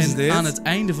En, fuck is en dit? aan het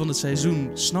einde van het seizoen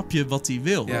snap je wat hij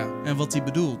wil Ja. en wat hij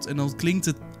bedoelt. En dan klinkt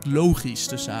het logisch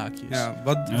tussen haakjes. Ja,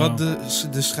 wat, Ja. wat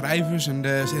de schrijvers en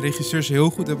de regisseurs heel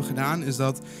goed hebben gedaan, is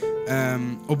dat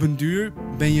op een duur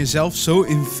ben je zelf zo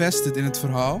invested in het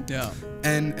verhaal. Ja.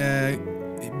 En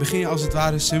begin je als het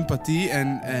ware sympathie en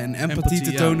empathie Empathie,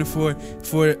 te ja. tonen voor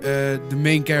de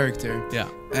main character. Ja.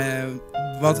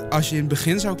 Wat als je in het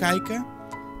begin zou kijken,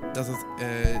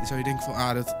 zou je denken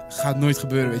van, dat gaat nooit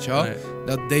gebeuren, weet je wel. Nee.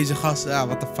 Dat deze gast,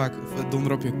 what the fuck,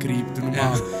 donder op je creep, doe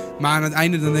normaal. Ja. Maar aan het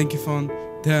einde dan denk je van,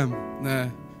 damn,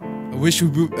 I wish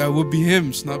it would be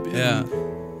him, snap je? Ja.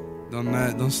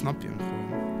 Dan snap je hem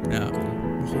gewoon. Ja.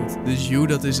 Maar goed. Dus You,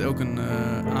 dat is ook een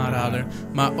aanrader.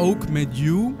 Maar ook met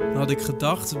You had ik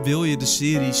gedacht, wil je de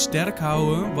serie sterk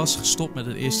houden, was gestopt met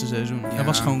het eerste seizoen. Ja. Hij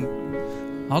was gewoon,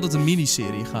 had het een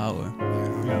miniserie gehouden.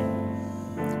 Ja. Ja.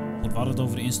 we hadden het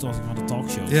over de instorting van de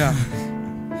talkshow. Ja.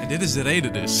 En dit is de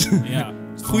reden dus. Ja.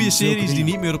 Goede Zulke series die dingen.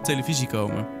 niet meer op televisie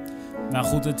komen. Nou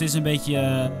goed, het is een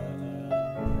beetje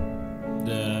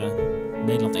de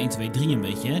Nederland 1, 2, 3 een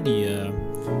beetje, hè? Die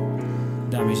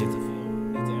daarmee zitten veel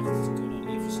niet echt te kunnen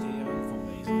investeren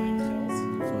vanwege weinig geld,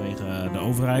 vanwege de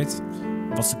overheid,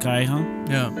 wat ze krijgen.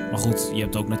 Ja. Maar goed, je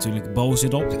hebt ook natuurlijk Bo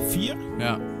zit op 4,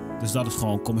 Ja. dus dat is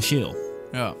gewoon commercieel.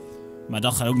 Ja. Maar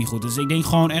dat gaat ook niet goed. Dus ik denk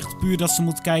gewoon echt puur dat ze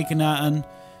moeten kijken naar een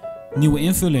nieuwe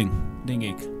invulling, denk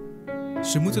ik.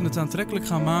 Ze moeten het aantrekkelijk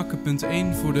gaan maken, punt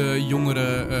 1, voor de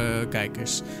jongere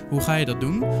kijkers. Hoe ga je dat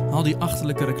doen? Haal die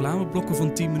achterlijke reclameblokken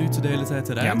van 10 minuten de hele tijd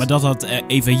eruit. Ja, maar dat had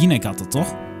Eva Jinek had dat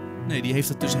toch? Nee, die heeft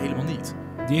dat dus helemaal niet.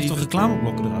 Die heeft toch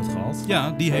reclameblokken eruit gehaald?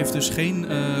 Ja, die heeft dus geen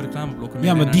reclameblokken meer.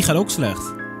 Ja, maar in die haar- gaat ook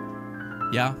slecht.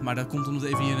 Ja, maar dat komt omdat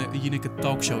even Jinek een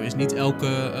talkshow is. Niet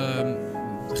elke...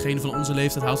 degene van onze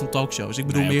leeftijd houdt van talkshows. Ik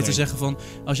bedoel Nee, meer oké. te zeggen van...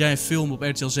 Als jij een film op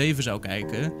RTL 7 zou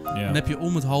kijken... Ja. Dan heb je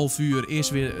om het half uur eerst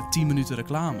weer 10 minuten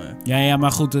reclame. Ja,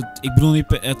 maar goed, ik bedoel niet,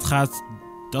 het gaat,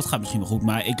 dat gaat misschien wel goed,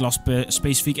 maar ik las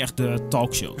specifiek echt de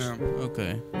talkshows. Ja.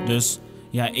 Oké. Dus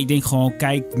ja, ik denk gewoon,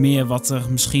 kijk meer wat er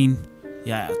misschien,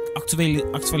 ja,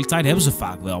 actualiteit hebben ze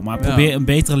vaak wel, maar probeer een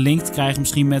betere link te krijgen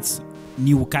misschien met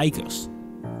nieuwe kijkers.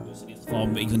 Dus in dit geval,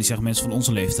 ik wil niet zeggen mensen van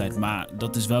onze leeftijd, maar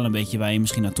dat is wel een beetje waar je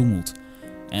misschien naartoe moet.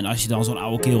 En als je dan zo'n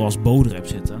oude kerel als Boder hebt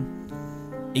zitten,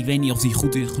 ik weet niet of die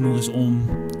goed genoeg is om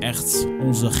echt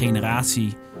onze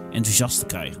generatie enthousiast te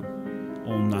krijgen.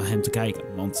 Om naar hem te kijken.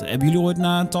 Want hebben jullie ooit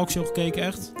naar een talkshow gekeken,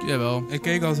 echt? Jawel. Ik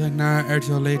keek altijd naar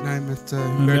RTL Late Night met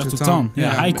Humberto Humberto Tan. Tan. Ja,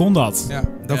 hij kon dat. Ja,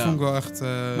 dat Ja. vond ik wel echt...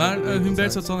 Maar leuk Humberto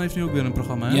altijd. Tan heeft nu ook weer een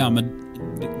programma, hè? Ja, maar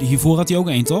hiervoor had hij ook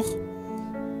één, toch?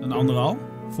 Een andere al?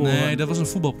 Voor, Nee, dat was een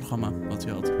voetbalprogramma wat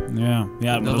hij had. Ja,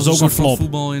 maar dat was een ook een soort van flop.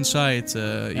 Voetbal Inside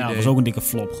idee. Ja, dat was ook een dikke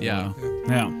flop. Ja.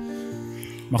 Ja.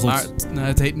 Maar goed. Maar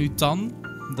het heet nu Tan,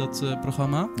 dat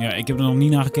programma. Ja, ik heb er nog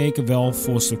niet naar gekeken, wel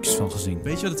voorstukjes van gezien.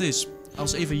 Weet je wat het is?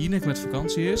 Als Eva Jinek met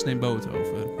vakantie is, neemt Bo het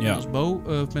over. Ja. En als Bo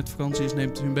met vakantie is,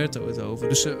 neemt Humberto het over.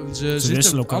 Dus ze zitten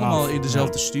wisselen elkaar allemaal af. in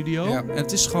dezelfde Ja. studio. Ja. En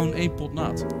het is gewoon één pot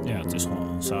naad. Ja, het is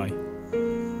gewoon saai.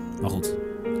 Maar goed.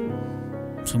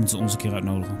 Misschien moeten ze ons een keer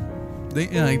uitnodigen.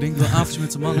 Ik denk wel avondje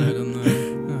met de mannen. Dan,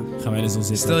 Gaan wij er zo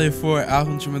zitten? Stel je voor,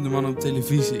 avondje met de man op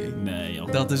televisie. Nee,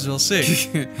 joh. dat is wel sick.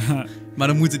 Maar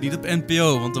dan moet het niet op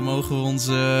NPO, want dan mogen we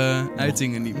onze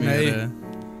uitingen niet meer... Nee.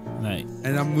 Nee.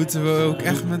 En dan moeten we ook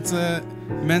echt met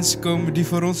mensen komen die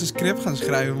voor ons een script gaan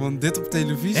schrijven. Want dit op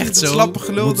televisie, Echt dat zo? slappe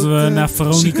gelul... Moeten dat, we naar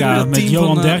zullen Veronica we dat met team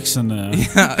Johan van, Derksen?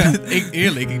 Ja,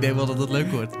 ik denk wel dat het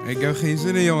leuk wordt. Ik heb geen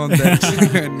zin in Johan Derksen.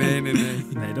 nee. Nee,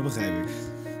 dat begrijp ik.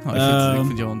 Ik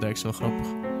vind Johan Derksen wel grappig.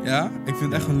 Ja? Ik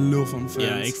vind het echt een lul van een vent.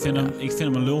 Ja, ik vind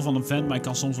hem een lul van een vent, maar ik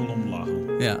kan soms wel om lachen.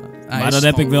 Ja, Maar dat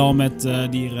heb ik wel met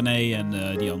die René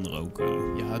en die andere ook.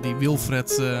 Ja, die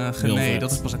Wilfred Gené, Wilfred.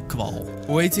 dat is pas een kwal.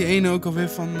 Hoe heet die ene ook alweer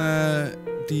van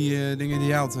die dingen die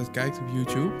jij altijd kijkt op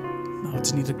YouTube? Nou, het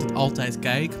is niet dat ik dat altijd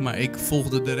kijk, maar ik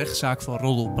volgde de rechtszaak van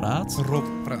Roddelpraat. Rob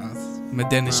praat. Met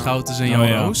Dennis Ah. Schoutens en Jan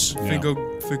ja. Roos. Ja.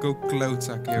 Vind ik ook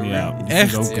klootzak, joh. Ja, die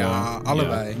Echt? vind ik ook, Ja,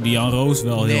 allebei. Die Jan Roos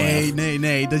wel heel erg.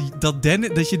 Nee.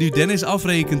 Dat je nu Dennis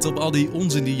afrekent op al die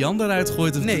onzin die Jan eruit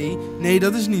gooit. Of Nee,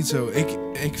 dat is niet zo.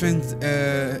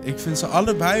 Ik vind ze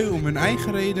allebei om hun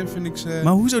eigen reden, vind ik ze...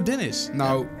 Maar hoezo Dennis?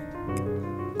 Nou,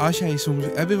 als jij soms...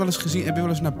 Heb je wel eens gezien, heb je wel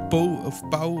eens naar Pauw, of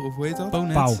hoe heet dat?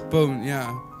 Ponet. Pauw. Poon, ja.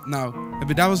 Nou, heb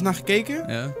je daar wel eens naar gekeken?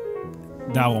 Ja.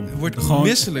 Daarom. Er wordt Gewoon-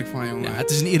 misselijk van, jongen. Ja, het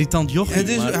is een irritant jochie. Het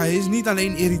is, maar- Hij is niet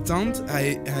alleen irritant,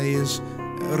 hij is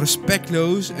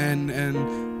respectloos en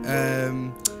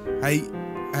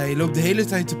hij loopt de hele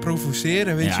tijd te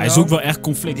provoceren, weet Ja, je hij wel. zoekt wel echt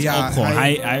conflict Ja, op. Gewoon.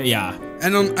 hij-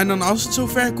 En dan als het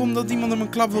zover komt dat iemand hem een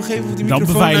klap wil geven of die Dan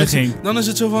microfoon beveiliging. uit- dan is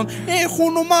het zo van, hé,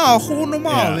 gewoon normaal,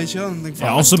 Ja. weet je wel. Dan denk ik van,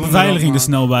 Ja, als de donder beveiliging op, er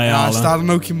snel bij man. Ja, halen. staat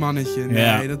dan ook je mannetje. Nee,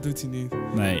 Ja. dat doet hij niet.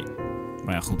 Nee.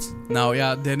 Maar ja, goed. Nou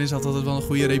ja, Dennis had altijd wel een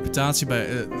goede reputatie bij...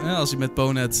 als hij met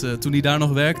Ponet... toen hij daar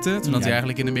nog werkte, toen had Ja. hij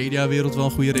eigenlijk in de mediawereld wel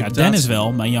een goede Ja, reputatie. Dennis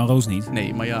wel, maar Jan Roos niet.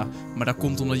 Nee, maar dat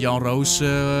komt omdat Jan Roos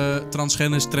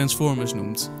transgenders Transformers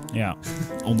noemt. Ja,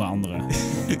 onder andere.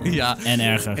 Ja, En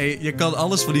erger. hey, je kan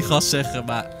alles van die gast zeggen,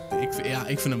 maar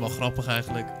ik vind hem wel grappig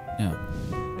eigenlijk. Ja.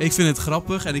 Ik vind het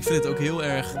grappig en ik vind het ook heel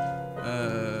erg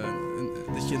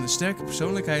dat je een sterke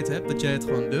persoonlijkheid hebt. Dat jij het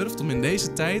gewoon durft om in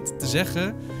deze tijd te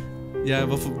zeggen... Ja,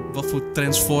 wat voor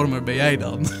transformer ben jij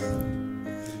dan?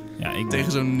 Ja, ik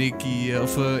Tegen zo'n Nicky,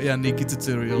 Nicky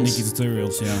Tutorials. Nicky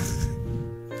Tutorials, ja.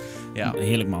 Ja,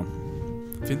 Heerlijk, man.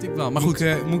 vind ik wel. Maar Moet goed,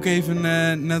 ik even,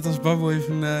 net als Babbo,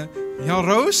 even... Jan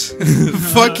Roos?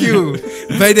 Fuck you.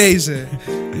 Bij deze.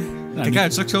 Nou, kijk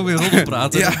uit, straks zo weer rond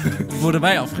praten. Ja. Worden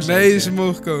wij afgezet. Nee, ze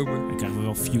mogen komen. Dan krijgen we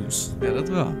wel views. Ja, dat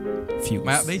wel. Views.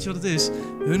 Maar ja, weet je wat het is?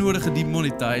 Hun worden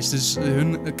gedemonetized, dus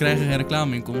hun krijgen geen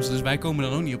reclameinkomsten. Dus wij komen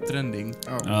dan ook niet op trending.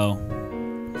 Oh.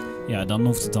 Ja, dan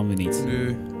hoeft het dan weer niet.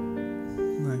 Nee.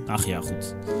 Ach ja,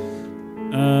 goed.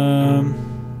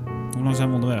 Hoe lang zijn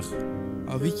we onderweg?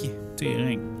 Oh, weet je.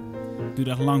 Tering. Duurt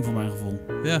echt lang voor mijn gevoel.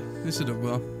 Ja, is het ook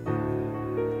wel.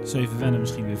 7 wennen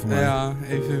misschien weer voor mij. Ja,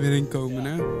 even weer inkomen,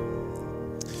 hè.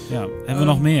 Ja. Hebben we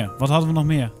nog meer? Wat hadden we nog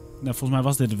meer? Nou, volgens mij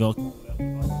was dit het wel.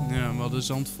 Ja, we hadden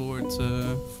Zandvoort.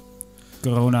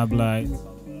 Coronabeleid.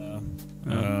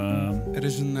 Er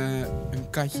is een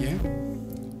katje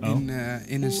Oh.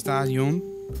 in een stadion.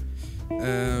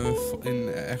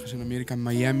 Ergens in Amerika,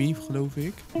 Miami, geloof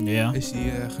ik. Ja. Is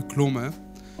die geklommen.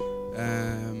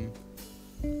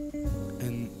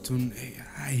 En toen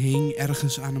hij hing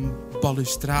ergens aan een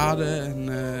balustrade en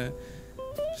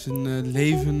zijn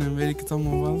leven en weet ik het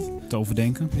allemaal wat. Te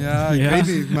overdenken. Ja, ik Ja. weet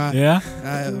niet, maar Ja?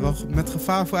 wel met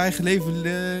gevaar voor eigen leven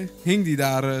hing die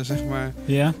daar, zeg maar.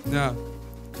 Ja? Ja,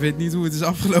 ik weet niet hoe het is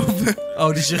afgelopen. Oh,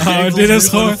 dus je Oh, geeft dit ons is nu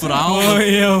gewoon een verhaal. Oh,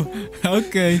 yo.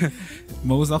 Oké.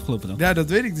 Maar hoe is het afgelopen dan? Ja, dat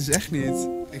weet ik dus echt niet.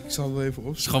 Ik zal wel even Het is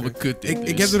opzoeken. gewoon weer kut.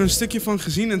 Ik heb er een stukje van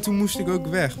gezien en toen moest ik ook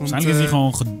weg. Want, Waarschijnlijk is hij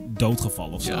gewoon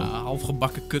doodgevallen of zo. Ja,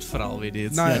 halfgebakken kutverhaal weer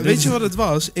dit. Nou, Ja, dit weet is- je wat het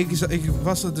was? Ik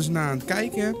was er dus naar aan het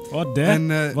kijken. What the?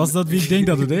 En, Was dat wie ik denk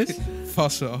dat het is?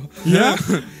 Vast wel. Ja?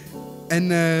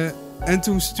 En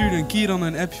toen stuurde Kieran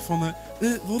een appje van...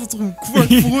 we hadden toch een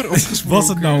kwart voor afgesproken. Was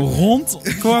het nou rond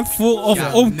kwart voor of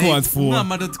Ja, om nee, kwart voor? Nou,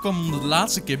 maar dat kwam omdat de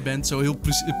laatste keer Bent zo heel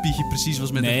Pietje precies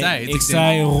was met nee, de tijd. ik denk,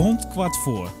 zei rond kwart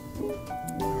voor.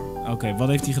 Oké, wat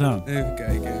heeft hij gedaan? Even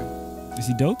kijken. Is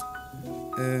hij dood?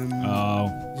 Oh,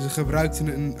 Ze gebruikten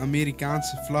een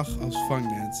Amerikaanse vlag als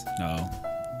vangnet. oh.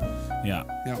 Ja,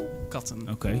 katten.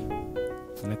 oké.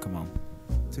 Lekker man.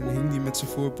 Toen hing hij met zijn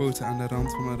voorpoten aan de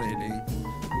rand van een reling.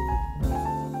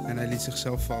 En hij liet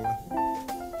zichzelf vallen.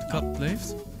 De kat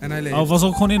leeft. En hij leeft. Oh, was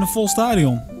ook gewoon in een vol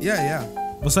stadion. Ja.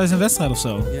 Was tijdens een wedstrijd of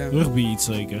zo? Ja. Rugby iets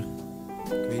zeker.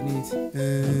 Ik weet niet.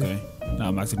 Oké.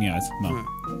 Nou, maakt het niet uit. Nou.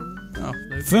 maar- Nou,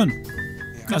 leuk. Fun.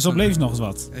 ja. Nou, zo bleef ze nog eens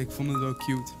wat. Ik vond het wel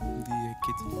cute, die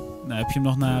kitty. Nou, heb je hem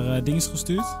nog naar dinges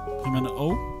gestuurd? Heb je hem met een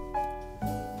O?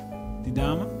 Die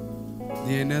dame?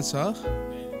 Die je net zag? Dat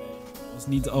was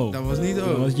niet O. Dat was niet Dat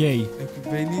O. was J. Ik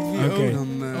weet niet wie Oké. O dan...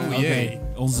 Oh, Oké, jee.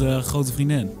 onze grote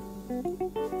vriendin.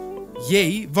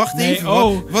 J? Wacht Nee, even.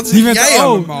 O. Wat Die is met jij O.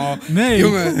 allemaal? Nee.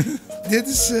 Jongen, dit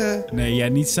is... Nee, jij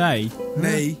niet zij.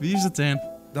 nee, Wie is dat dan?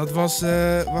 dat was...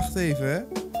 wacht even, hè.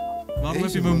 Waarom Deze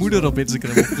heb je mijn was moeder het. op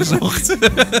Instagram opgezocht?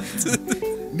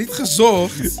 Niet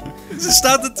gezocht. Ze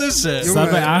staat ertussen. Jongen. Staat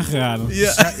bij aangeraden.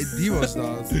 Ja. Die was dat.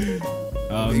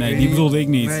 Oh Ik nee, weet die niet. bedoelde ik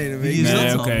niet. Nee, dat weet Wie ik is niet.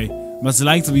 dat Nee, dan? oké. Maar ze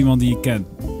lijkt op iemand die je kent.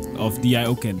 Of die jij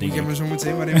ook kent, denk Ik heb ik. me zo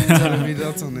meteen maar even vertellen wie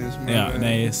dat dan is. Maar, Ja,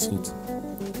 nee, is goed.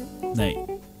 Nee.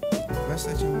 Waar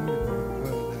staat je moeder?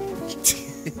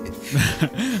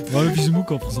 Waarom heb je zijn boek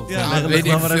opgezocht? Ja, Ja, leg weet het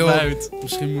ik maar even veel. uit.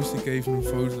 Misschien moest ik even een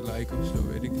foto liken of zo,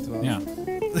 weet ik het wel. Ja.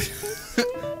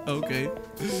 Oké.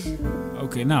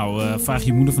 Oké, nou, vraag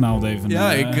je moeder vanavond even Ja,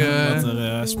 wat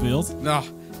er ik, speelt. Nou,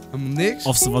 helemaal niks.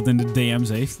 Of ze wat in de DM's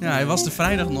heeft. Ja, hij was er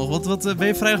vrijdag nog. Wat ben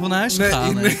je vrijdag van naar huis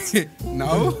gegaan? nee.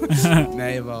 Nou?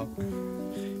 Nee, jawel.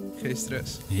 Geen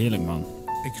stress. Heerlijk, man.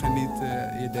 Ik ga niet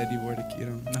je daddy worden,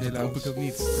 Kieran. Nou, dat Helaas. hoop ik ook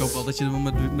niet. Ik hoop wel dat je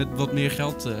er met wat meer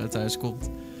geld thuis komt.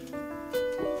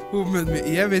 Hoe met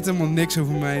me? Jij weet helemaal niks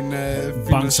over mijn financiële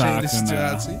Bankzaken,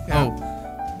 situatie. Ja. Oh.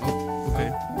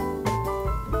 Oké.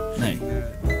 Nee.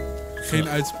 Geen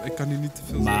uitspraak. Ik kan hier niet te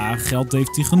veel zeggen. Maar geld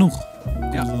heeft hij genoeg.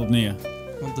 Komt Ja. het op neer.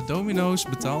 Want de Domino's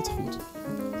betaalt goed.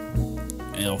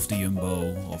 Of de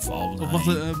Jumbo, of Albert Of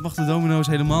mag de Domino's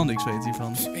helemaal niks weten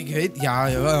hiervan? Ik weet, ja,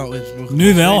 jawel.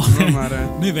 Nu wel. Maar,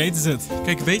 Nu weten ze het.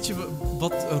 Kijk, weet je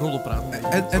wat roddelpraat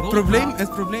betekent?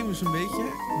 het probleem is een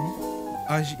beetje...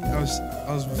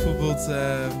 Als bijvoorbeeld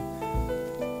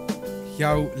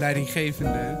jouw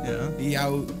leidinggevende... Ja. die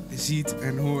jou ziet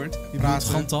en hoort Je bedoelt praten.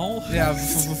 Chantal? Ja,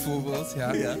 bijvoorbeeld,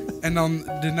 ja. Ja. En dan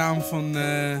de naam van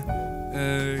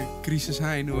Crisis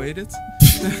Hein, hoe heet het?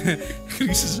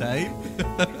 Crisis hij.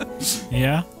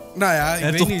 Ja? Nou ja, ik En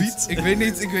weet toch niet. Piet?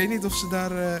 Ik weet niet of ze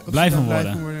daar Blij van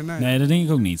blij worden. Nee. Nee, dat denk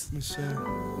ik ook niet. Dus,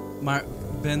 Maar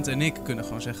Bent en ik kunnen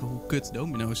gewoon zeggen hoe kut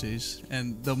Domino's is.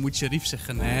 En dan moet Sharif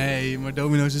zeggen, nee, maar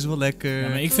Domino's is wel lekker. Ja,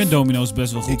 maar ik vind Domino's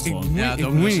best wel goed gewoon. Ja, ik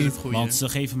Domino's moet is niet. het goede. Want ze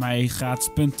geven mij gratis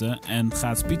punten en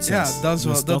gratis pizza's. Ja, dat is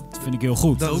wel- Dus dat- dat vind ik heel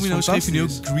goed. dat- is Domino's geeft je nu ook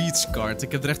fantastisch. Greets card.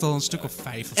 Ik heb er echt al een stuk of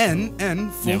 5 of zo. en Ja, maar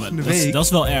volgende dat is- week... dat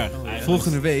is wel erg. eigenlijk.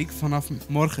 Volgende week, vanaf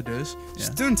morgen dus, Ja.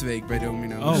 stuntweek bij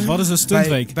Domino's. Oh, wat is een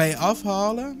stuntweek? Bij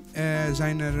afhalen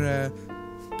zijn er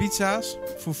pizza's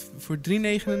voor €3,99.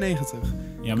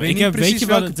 Ja, maar weet ik niet heb, precies weet je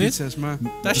wat welke het is? pizza's, maar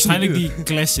Waarschijnlijk die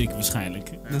classic, waarschijnlijk.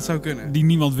 dat zou kunnen. Die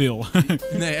niemand wil.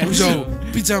 Nee, echt Hoezo?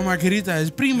 Pizza margarita is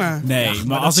prima. Nee, Ja, maar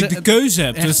maar als dat ik de ze- keuze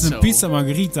heb echt tussen zo. een pizza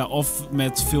margarita of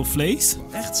met veel vlees,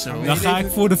 Echt zo. Nee, dan ga even-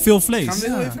 ik voor de veel Gaan vlees. we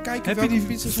heel Ja. even kijken Heb je welke die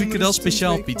pizza's frikandel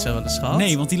speciaal pizza wel eens gehad?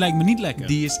 Nee, want die lijkt me niet lekker.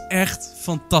 Die is echt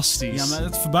fantastisch. Ja, maar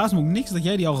het verbaast me ook niks dat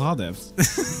jij die al gehad hebt.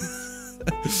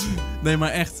 Nee, maar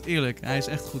echt, eerlijk. Hij is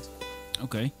echt goed.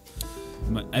 Oké.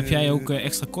 Maar heb jij ook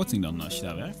extra korting dan als je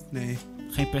daar werkt? Nee,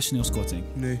 Geen personeelskorting?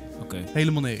 nee. Oké.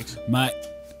 Helemaal niks. Maar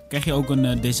krijg je ook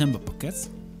een decemberpakket?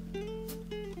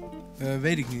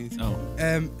 Weet ik niet.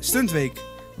 Oh. Stuntweek.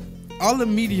 Alle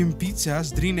medium pizza's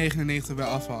 $3,99 bij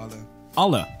afhalen.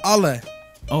 Alle? Alle.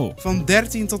 Oh. Van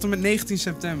 13 tot en met 19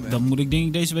 september. Dan moet ik denk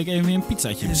ik deze week even weer een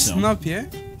pizzaatje bestellen. Snap je?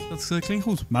 Dat klinkt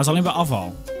goed. Maar het is alleen bij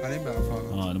afval. Alleen bij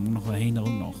afhalen. Oh, dan moet ik nog wel heen daar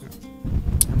ook nog.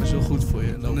 Dat is wel goed voor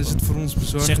je. Dan is het voor ons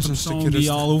bezorgd Zeg de een persoon stukje die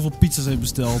rustig. al hoeveel pizza's heeft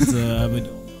besteld. Hebben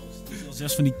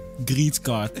 6 van die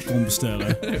greetkaart kon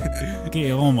bestellen.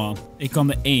 Kerel man. Ik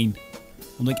kan er 1.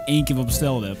 Omdat ik 1 keer wat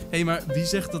besteld heb. Hé, maar wie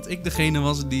zegt dat ik degene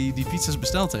was die die pizza's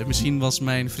besteld heeft? Misschien was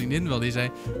mijn vriendin wel die zei...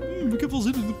 ik heb wel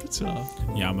zin in een pizza.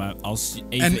 Ja, maar als...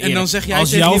 En dan zeg jij als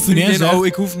tegen jouw je vriendin, zegt- oh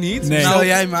ik hoef niet. Nee. Stel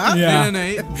jij maar. Ja.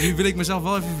 Nee. Nu wil ik mezelf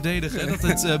wel even verdedigen.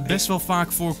 Dat het best wel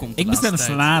vaak voorkomt. de Ik bestel een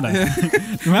laatste tijd. salade.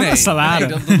 Doe maar een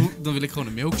salade. Nee, dan wil ik gewoon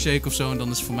een milkshake of zo en dan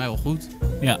is het voor mij wel goed.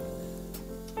 Ja.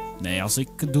 Nee, als ik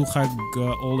het doe ga ik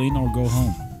all in or go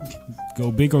home.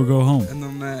 Go big or go home. En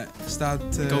dan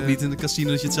staat... Ik hoop niet in de casino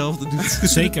dat je hetzelfde doet.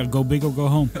 Zeker, go big or go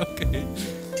home. Oké.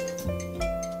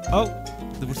 Oh,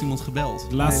 Er wordt iemand gebeld.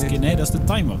 de laatste Nee. keer. Nee, dat is de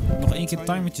timer. Nog 1 keer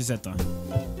timertje zetten.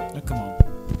 Lekker man.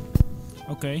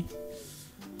 Oké.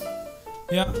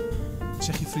 Ja.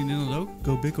 Zeg je vriendin dan ook?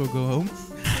 Go big or go home?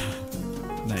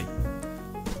 Nee.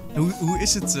 Hoe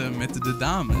is het met de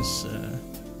dames?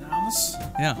 Dames?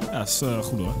 Ja. Ja, dat is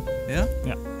goed hoor. Ja?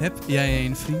 Ja. Heb jij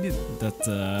een vriendin?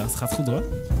 Het gaat goed hoor.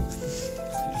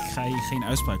 Ik ga hier geen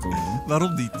uitspraak over doen.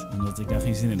 Waarom niet? Omdat ik daar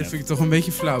geen zin in Dat heb. vind ik toch een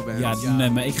beetje flauw, Ben. Ja, Ja. nee,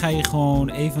 maar ik ga hier gewoon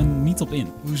even niet op in.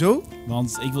 Hoezo?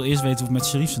 Want ik wil eerst weten hoe het met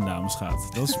Sharif zijn dames gaat.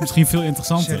 Dat is misschien veel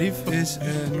interessanter. Sharif is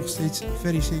nog steeds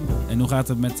very single. En hoe gaat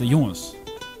het met de jongens?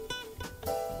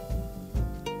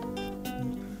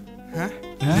 Huh?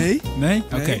 Hè? Nee? Nee?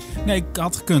 Nee. Oké. Nee, ik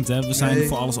had gekund hè. We zijn Nee.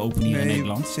 voor alles open hier in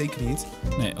Nederland. zeker niet.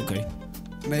 Nee, oké.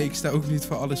 Nee, ik sta ook niet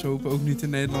voor alles open. Ook niet in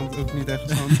Nederland, ook niet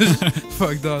ergens anders.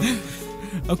 Fuck dat.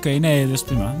 Oké, nee, dat is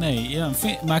prima. Nee, ja,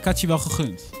 maar ik had je wel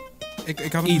gegund. Ik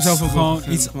had het Iets, mezelf ook wel gewoon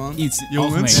gegund, iets, man. iets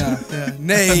Jongens. algemeen. Ja.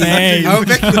 Nee, Nee. hou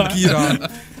weg met Kieran.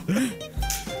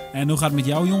 En hoe gaat het met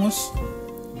jou jongens?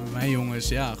 Met mij jongens,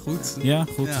 ja, goed. Ja,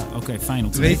 goed. Ja. Oké, fijn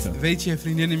om te weten. Weet je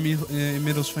vriendin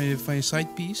inmiddels van je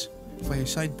sidepiece? Van je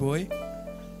sideboy?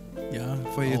 Ja,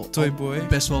 Van je al toyboy?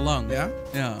 best wel lang. Ja?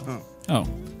 Ja. Oh.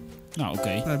 Nou,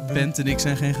 oké. Nou, Bent en ik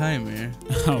zijn geen geheim meer.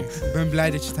 Oh. Ik ben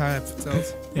blij dat je het haar hebt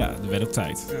verteld. Ja, dat werd ook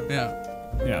tijd. Ja.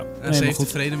 Ja. En Nee, ze maar heeft goed.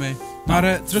 er vrede mee. Maar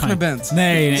Nou, terug fijn. naar Bent.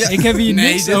 Nee, Ja. ik heb hier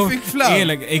Nee, niks dit over... vind ik flauw.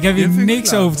 Eerlijk, ik heb hier Dit vind ik niks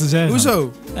flauw. over te zeggen.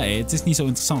 Hoezo? Nee, het is niet zo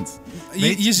interessant.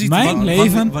 Je ziet mijn iemand.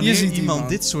 leven- Wanneer Je ziet iemand iemand.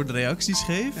 dit soort reacties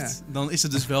geeft, Ja. dan is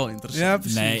het dus wel interessant. Ja,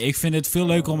 precies. Nee, ik vind het veel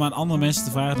leuker om aan andere mensen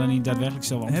te vragen dan die daadwerkelijk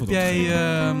zelf antwoord Heb op te jij...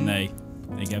 geven. Nee,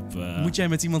 ik heb... Moet jij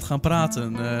met iemand gaan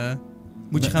praten?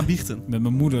 Moet je gaan biechten? Met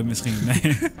mijn moeder misschien.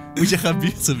 Nee, Moet je gaan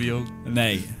biechten, Bion?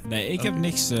 nee ik heb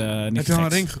niks niks Heb je al een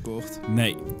geks. ring gekocht?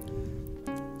 Nee.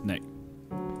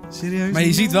 Serieus? Maar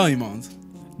je ziet wel iemand.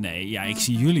 Nee, ja, ik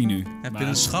zie jullie nu. Heb Maar- je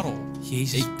een scharrel?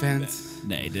 Jezus, Bent.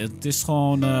 Nee, het is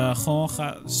gewoon,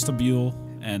 stabiel.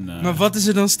 En, Maar wat is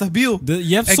er dan stabiel?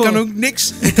 je hebt Het kan ook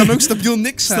niks. Het kan ook stabiel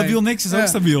niks zijn. stabiel niks is ook Ja.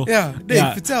 stabiel. Ja, nee,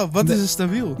 Ja. vertel. Wat is er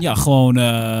stabiel? Ja, gewoon,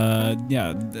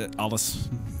 alles.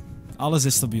 Alles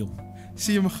is stabiel.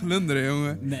 Zie je me glunderen,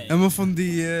 jongen? Nee. Helemaal van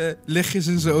die lichtjes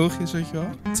in zijn oogjes, weet je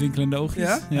wel? Twinkelende oogjes.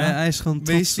 Ja? Hij is gewoon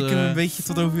Ben je tot... stiekem een beetje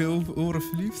tot over je oren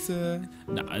verliefd?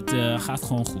 Nou, het gaat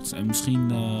gewoon goed. En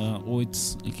misschien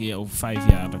ooit een keer over 5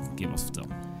 jaar dat ik een keer wat vertel.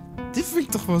 Dit vind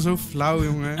ik toch wel zo flauw,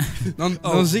 jongen.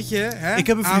 Dan zit je, hè? Ik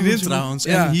heb een vriendin avondje- trouwens.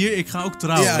 Ja. En hier, ik ga ook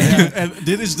trouwen. Ja, ja. En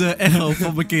dit is de echo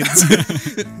van mijn kind.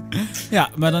 Ja,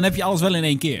 maar dan heb je alles wel in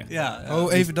één keer. ja,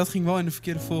 Oh, even, dat ging wel in de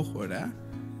verkeerde volgorde, hè?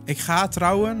 Ik ga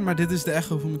trouwen, maar dit is de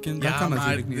echo van mijn kind. Dat kan maar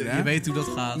natuurlijk niet, hè? je weet hoe dat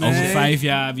gaat. Nee. Over 5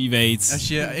 jaar, wie weet. Als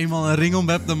je eenmaal een ring om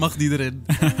hebt, dan mag die erin.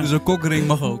 Dus een kokring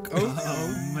mag ook. Oh,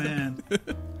 man.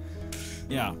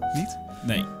 Ja. Niet?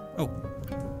 Nee. Oh.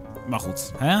 Maar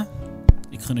goed, hè?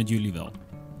 Ik gun het jullie wel.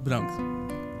 Bedankt.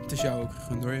 het is jou ook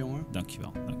gegund hoor, jongen.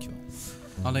 Dankjewel.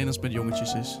 Alleen als het met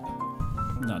jongetjes is.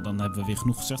 Nou, dan hebben we weer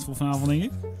genoeg gezegd voor vanavond, denk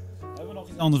ik. Hebben we nog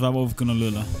iets anders waar we over kunnen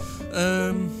lullen?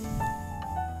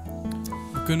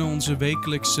 We kunnen onze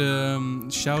wekelijkse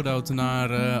shout-out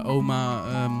naar oma...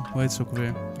 hoe heet ze ook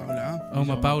alweer? Paula.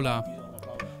 Oma Paula.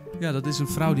 Ja, dat is een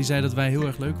vrouw die zei dat wij heel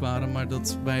erg leuk waren, maar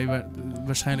dat wij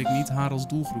waarschijnlijk niet haar als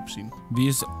doelgroep zien.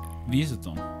 Wie is het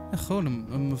dan? Ja, gewoon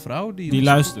een mevrouw die... Die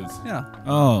luistert. Ja.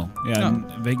 Oh, ja, Ja.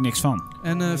 daar weet ik niks van.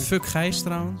 En fuck Gijs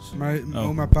trouwens. Maar Oh.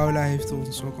 oma Paula heeft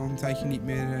ons ook al een tijdje niet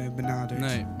meer benaderd.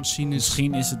 Nee, misschien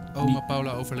Misschien is het oma niet,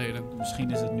 Paula overleden.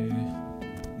 misschien is het nu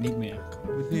niet meer.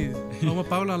 Hoe het niet? Oma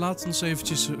Paula, laat ons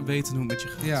eventjes weten hoe het met je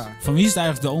gaat. Ja. Van wie is het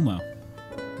eigenlijk de oma?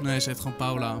 Nee, ze heet gewoon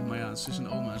Paula, maar ja, ze is een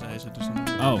oma, zei ze. Dus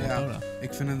dan Oh. Ja. Paula.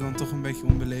 Ik vind het dan toch een beetje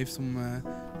onbeleefd om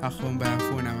haar gewoon bij haar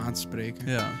voornaam aan te spreken.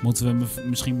 Ja, Moeten we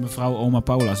misschien mevrouw oma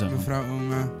Paula zeggen? Mevrouw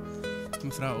oma...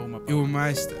 mevrouw oma Paula. Uwe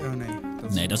Meist... Oh nee.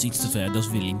 Nee, dat is iets te ver. Dat is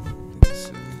Willem. dat is,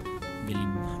 Willem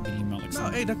Nou,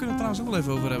 Alexander. daar kunnen we het trouwens ook wel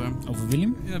even over hebben. Over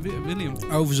Willem? Ja, William.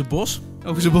 over zijn bos.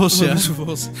 Over zijn bos, ja. Over zijn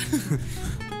bos.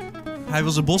 Hij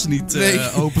wil zijn bos niet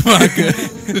Nee. openmaken.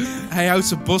 Hij houdt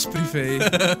zijn bos privé.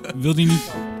 Wil hij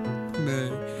niet... Nee.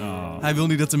 Oh. Hij wil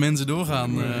niet dat de mensen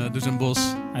doorgaan door zijn bos.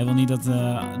 Hij wil niet dat...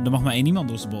 er mag maar één iemand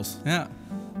door zijn bos. Ja.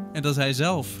 En dat is hij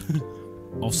zelf.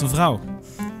 Of zijn vrouw.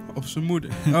 Op zijn moeder.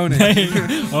 Oh nee.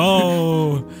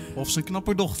 Oh. Of zijn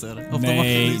knappe dochter. Of dat mag je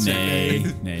Nee, niet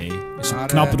zeggen. nee. Zijn Maar,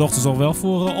 knappe dochter zal wel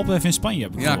voor ophef in Spanje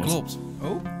hebben Ja, gehoord. klopt.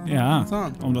 Oh, Ja. wat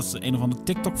dan? Omdat ze een of ander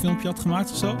TikTok-filmpje had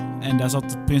gemaakt of zo. En daar zat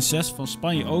de prinses van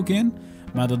Spanje ook in.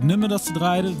 Maar dat nummer dat ze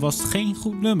draaide was geen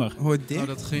goed nummer. Hoort dit? Oh,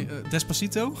 dat ging,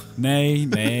 Despacito? Nee.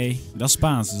 Dat is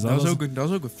Spaans. Dus dat is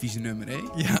ook een vieze nummer, hè?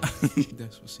 Ja.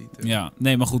 Despacito. Ja,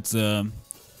 nee, maar goed.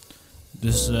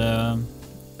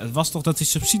 Het was toch dat hij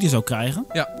subsidie zou krijgen?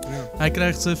 Ja. Hij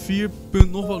krijgt 4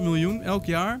 nog wat miljoen elk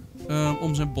jaar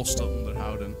om zijn bos te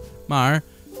onderhouden. Maar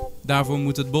daarvoor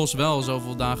moet het bos wel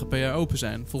zoveel dagen per jaar open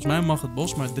zijn. Volgens mij mag het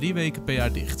bos maar 3 weken per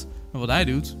jaar dicht. Maar wat hij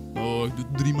doet, ik doe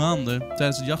 3 maanden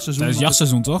tijdens het jachtseizoen. Tijdens het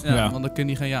jachtseizoen, toch? Ja, want dan kun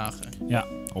je gaan jagen.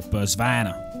 Op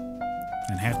zwanen.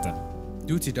 En herten.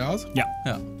 Doet hij dat?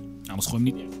 Anders gooi je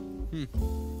hem niet in.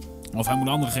 Hm. Of hij moet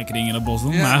andere gekke dingen in het bos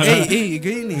doen. Ja, maar hey, ik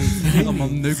weet het niet. Allemaal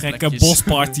gekke neukplekjes.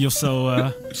 bosparty of zo.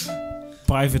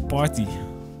 Private party.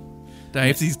 Daar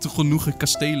heeft hij toch genoeg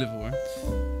kastelen voor.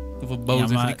 Of een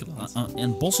boot in Griekenland.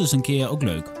 En bos is een keer ook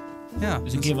leuk. Ja,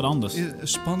 Dus een keer wat anders.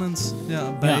 spannend.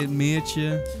 Ja, bij Ja. het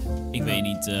meertje. Ik weet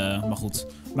niet, maar goed.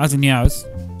 Maakt het niet uit.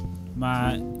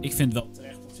 Maar ik vind wel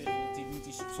terecht op zich dat hij niet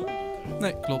die subsidie krijgt.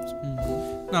 Nee, klopt.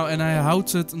 Hm. Nou, en hij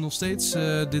houdt het nog steeds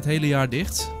dit hele jaar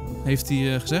dicht. Heeft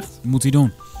hij gezegd. Moet hij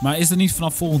doen. Maar is het niet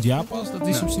vanaf volgend jaar pas dat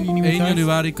die Ja. subsidie niet meer 1 krijgt?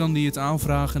 januari kan hij het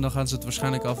aanvragen en dan gaan ze het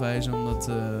waarschijnlijk afwijzen. Omdat,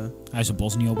 Hij zijn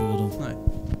bos niet open wil doen.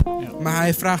 Maar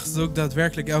hij vraagt het ook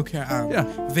daadwerkelijk elk jaar aan. Ja.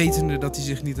 Wetende dat hij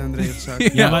zich niet aan de regels houdt.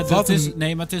 Ja, maar wat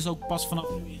het is ook pas vanaf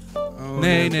nu. Oh,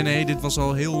 Nee, dit was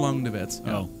al heel lang de wet.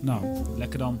 Oh, nou,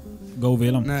 lekker dan. Go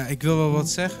Willem. Nee, ik wil wel wat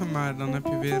zeggen, maar dan heb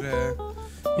je weer...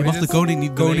 Je mag de koning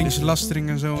niet beledigen. koningslastering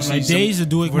en zo. Dus En bij dan- deze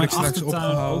doe ik word mijn ik straks achtertuin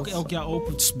opgehaald. ook elk jaar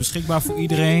open. Het is beschikbaar voor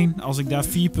iedereen. Als ik daar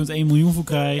 4,1 miljoen voor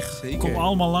krijg, Zeker. kom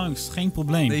allemaal langs. Geen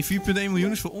probleem. Nee, 4,1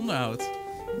 miljoen is voor onderhoud.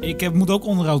 Ik moet ook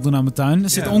onderhoud doen aan mijn tuin. Er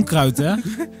zit Ja. onkruid, hè?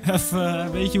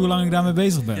 Even, weet je hoe lang ik daarmee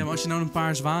bezig ben? Ja, maar als je nou een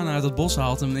paar zwanen uit het bos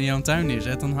haalt en in jouw tuin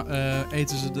neerzet, dan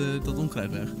eten ze dat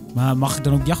onkruid weg. Maar mag ik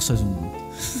dan ook jachtseizoen doen?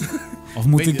 Of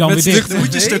moet ik dan Met weer stuk- dicht? Dan moet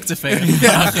je een stuk te ver.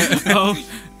 Oh,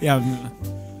 ja.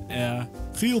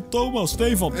 Giel, Thomas,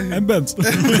 Stefan en Bent.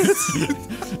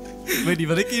 Ik weet niet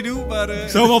wat ik hier doe, maar...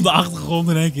 Zo op de achtergrond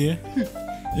in één keer.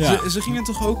 Ja. Ze gingen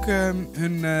toch ook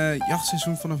hun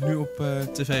jachtseizoen vanaf nu op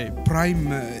TV.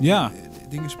 Prime... Ja.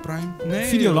 Dinges Prime? Nee,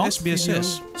 Videoland? SBS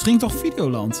 6. Het ging toch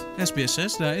Videoland? SBS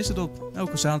 6, daar is het op.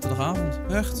 Elke zaterdagavond.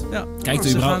 Echt? Ja. Kijk,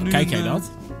 Ze gaan nu kijk een, jij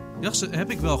dat?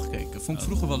 Heb ik wel gekeken. Vond ik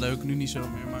vroeger wel leuk, nu niet zo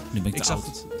meer. Maar Nu ben ik ik te zag,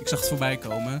 oud. ik zag het voorbij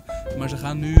komen. Maar ze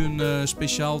gaan nu een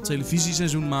speciaal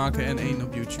televisieseizoen maken en 1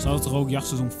 op YouTube. Zou het toch ook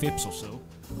jachtseizoen Vips of zo?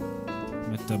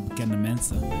 Met bekende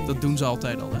mensen. Dat doen ze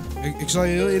altijd al, hè? Ik zal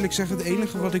je heel eerlijk zeggen, het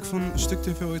enige wat ik van Stuk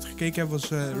TV ooit gekeken heb was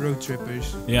Roadtrippers.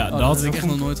 Ja, Oh, dat. heb ik echt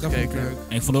nog nooit Dat vond ik gekeken. leuk.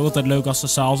 En ik vond het ook altijd leuk als ze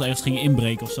s'avonds ergens gingen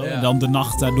inbreken of zo. Ja. En dan de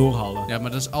nacht daar doorhalen. Ja,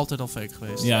 maar dat is altijd al fake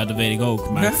geweest. Ja, dat weet ik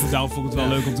ook. Maar daarom vond ik het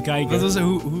wel leuk om te kijken. Wat was,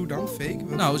 hoe dan? Fake?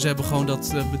 Wat- Nou, ze hebben gewoon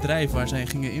dat bedrijf waar zij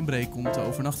gingen inbreken om te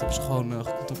overnachten, hebben ze gewoon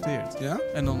gecontacteerd. Ja?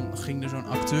 En dan ging er zo'n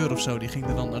acteur of zo, die ging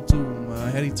er dan naartoe om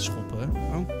herrie te schoppen.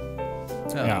 Oh.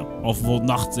 Ja. Of bijvoorbeeld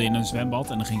nachten in een zwembad.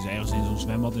 En dan ging ze ergens in zo'n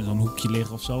zwembad in zo'n hoekje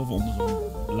liggen of zo. Of onder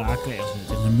zo'n laken, ergens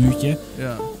tegen een muurtje.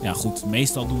 Ja. Ja goed,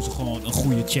 meestal doen ze gewoon een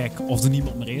goede check of er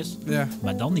niemand meer is. Ja.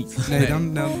 Maar dan niet. Nee, Nee.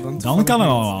 dan Dan kan het niet.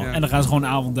 allemaal. Ja. En dan gaan ze gewoon een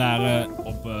avond daar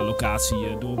op locatie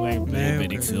doorbrengen. Nee, weet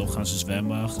oké. ik veel. Gaan ze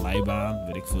zwemmen, glijbaan,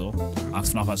 weet ik veel. Hangt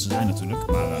vanaf waar ze zijn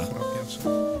natuurlijk. Maar Grapje of zo.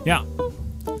 ja.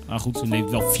 Maar goed, er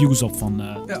levert wel views op van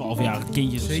 12-jarige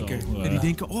kindjes Zeker. of zo. En die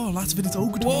denken, oh, laten we dit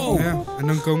ook doen. Wow. Ja, en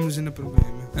dan komen ze in de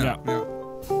problemen. Ja. Ja.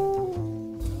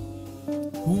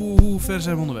 Hoe ver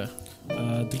zijn we onderweg?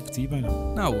 3 kwartier bijna.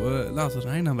 Nou, laten we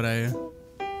er eind aan breien.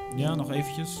 Ja, nog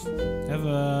eventjes.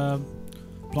 Hebben we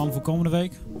plannen voor komende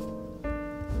week?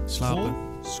 Slapen.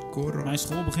 Scoren. Mijn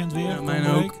school begint weer. Ja, mijn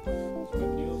komende ook. week. Ik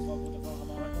ben benieuwd wat we ervan gaan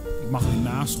maken. Ik mag weer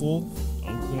na school.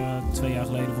 Ook 2 jaar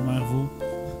geleden voor mijn gevoel.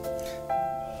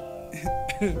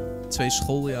 2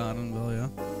 schooljaren wel, ja.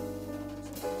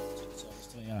 Zelfs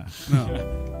 2 jaar.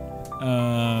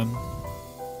 Nou,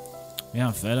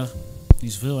 Ja, verder.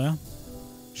 Niet zoveel, hè?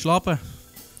 slapen.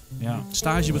 Ja.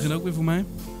 Stage begint ook weer voor mij.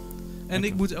 En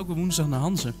ik moet elke woensdag naar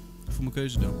Hanze. Voor mijn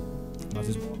keuzedeel. Maar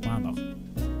het is maandag.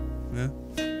 Ja.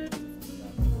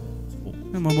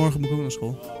 Ja, maar morgen moet ik ook naar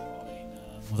school.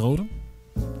 Rode?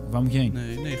 Waar moet je heen?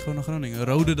 Nee, gewoon naar Groningen.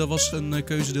 Rode, dat was een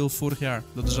keuzedeel vorig jaar.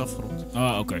 Dat is afgerond.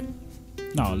 Ah, oké.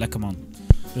 Nou, lekker man.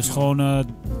 Dus gewoon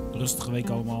rustige week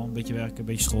allemaal. Een beetje werken, een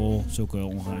beetje school. Zulke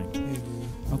ongeheim.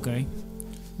 Oké.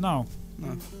 Nou,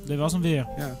 dit was hem weer.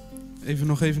 Ja.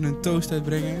 Nog even een toast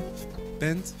uitbrengen.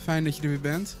 Bent, fijn dat je er weer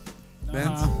bent.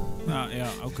 Bent. Ja,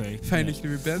 oké. Fijn dat je er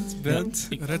weer bent. Bent.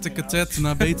 Red de katet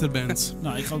naar beter bent.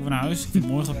 Nou, ik ga ook weer naar huis. Ik vind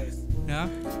het mooi geweest. Ja?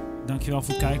 Dankjewel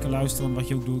voor het kijken, luisteren, wat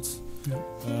je ook doet.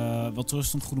 Ja. Wat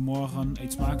rustend, goedemorgen.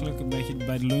 Eet smakelijk, een beetje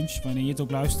bij de lunch, wanneer je het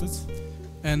ook luistert.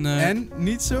 En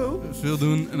niet zo? veel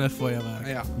doen en even voor je maken.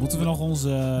 Ja. Moeten we nog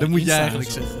onze... Dat moet je Insta eigenlijk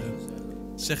en zo? zeggen.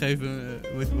 Zeg even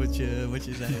wat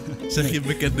je zei. Zeg je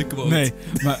bekende quote. Nee,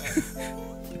 maar...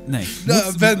 Nee.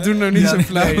 Nou, Ben, doe nou niet zo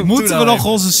flauw. nee. Moeten we nou nog even.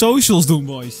 onze socials doen,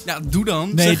 boys? Ja, doe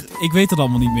dan. Nee, Zeg, ik weet het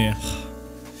allemaal niet meer.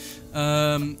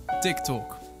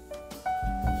 TikTok.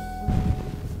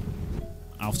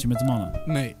 Avondje met de mannen.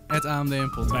 Nee, het AMD en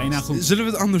podcast. Bijna goed. Zullen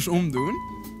we het andersom doen?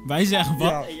 Wij zeggen wat?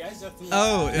 Ja. En jij zegt hoe?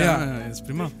 Oh, ja, Ja. ja, dat is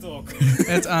prima. TikTok.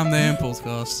 Het AMD en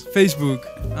podcast. Facebook,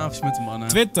 Avondje met de mannen.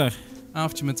 Twitter.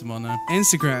 Avondje met de mannen.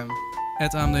 Instagram,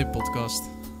 Het AMD podcast.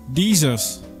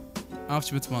 Deezers.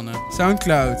 Avondje met de mannen.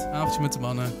 Soundcloud. Avondje met de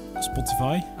mannen.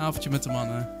 Spotify. Avondje met de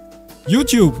mannen.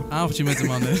 YouTube. Avondje met de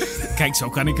mannen. Kijk, zo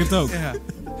kan ik het ook. Ja.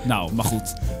 Nou, maar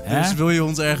goed. Hè? Dus wil je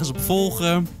ons ergens op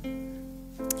volgen?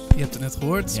 Je hebt het net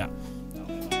gehoord. Ja.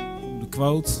 De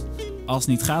quote. Als het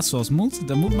niet gaat zoals het moet,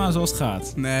 dan moet maar zoals het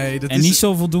gaat. Nee, dat En is... niet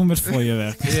zoveel doen met voor je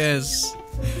werk. Yes.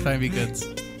 Fijn weekend.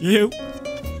 Joep.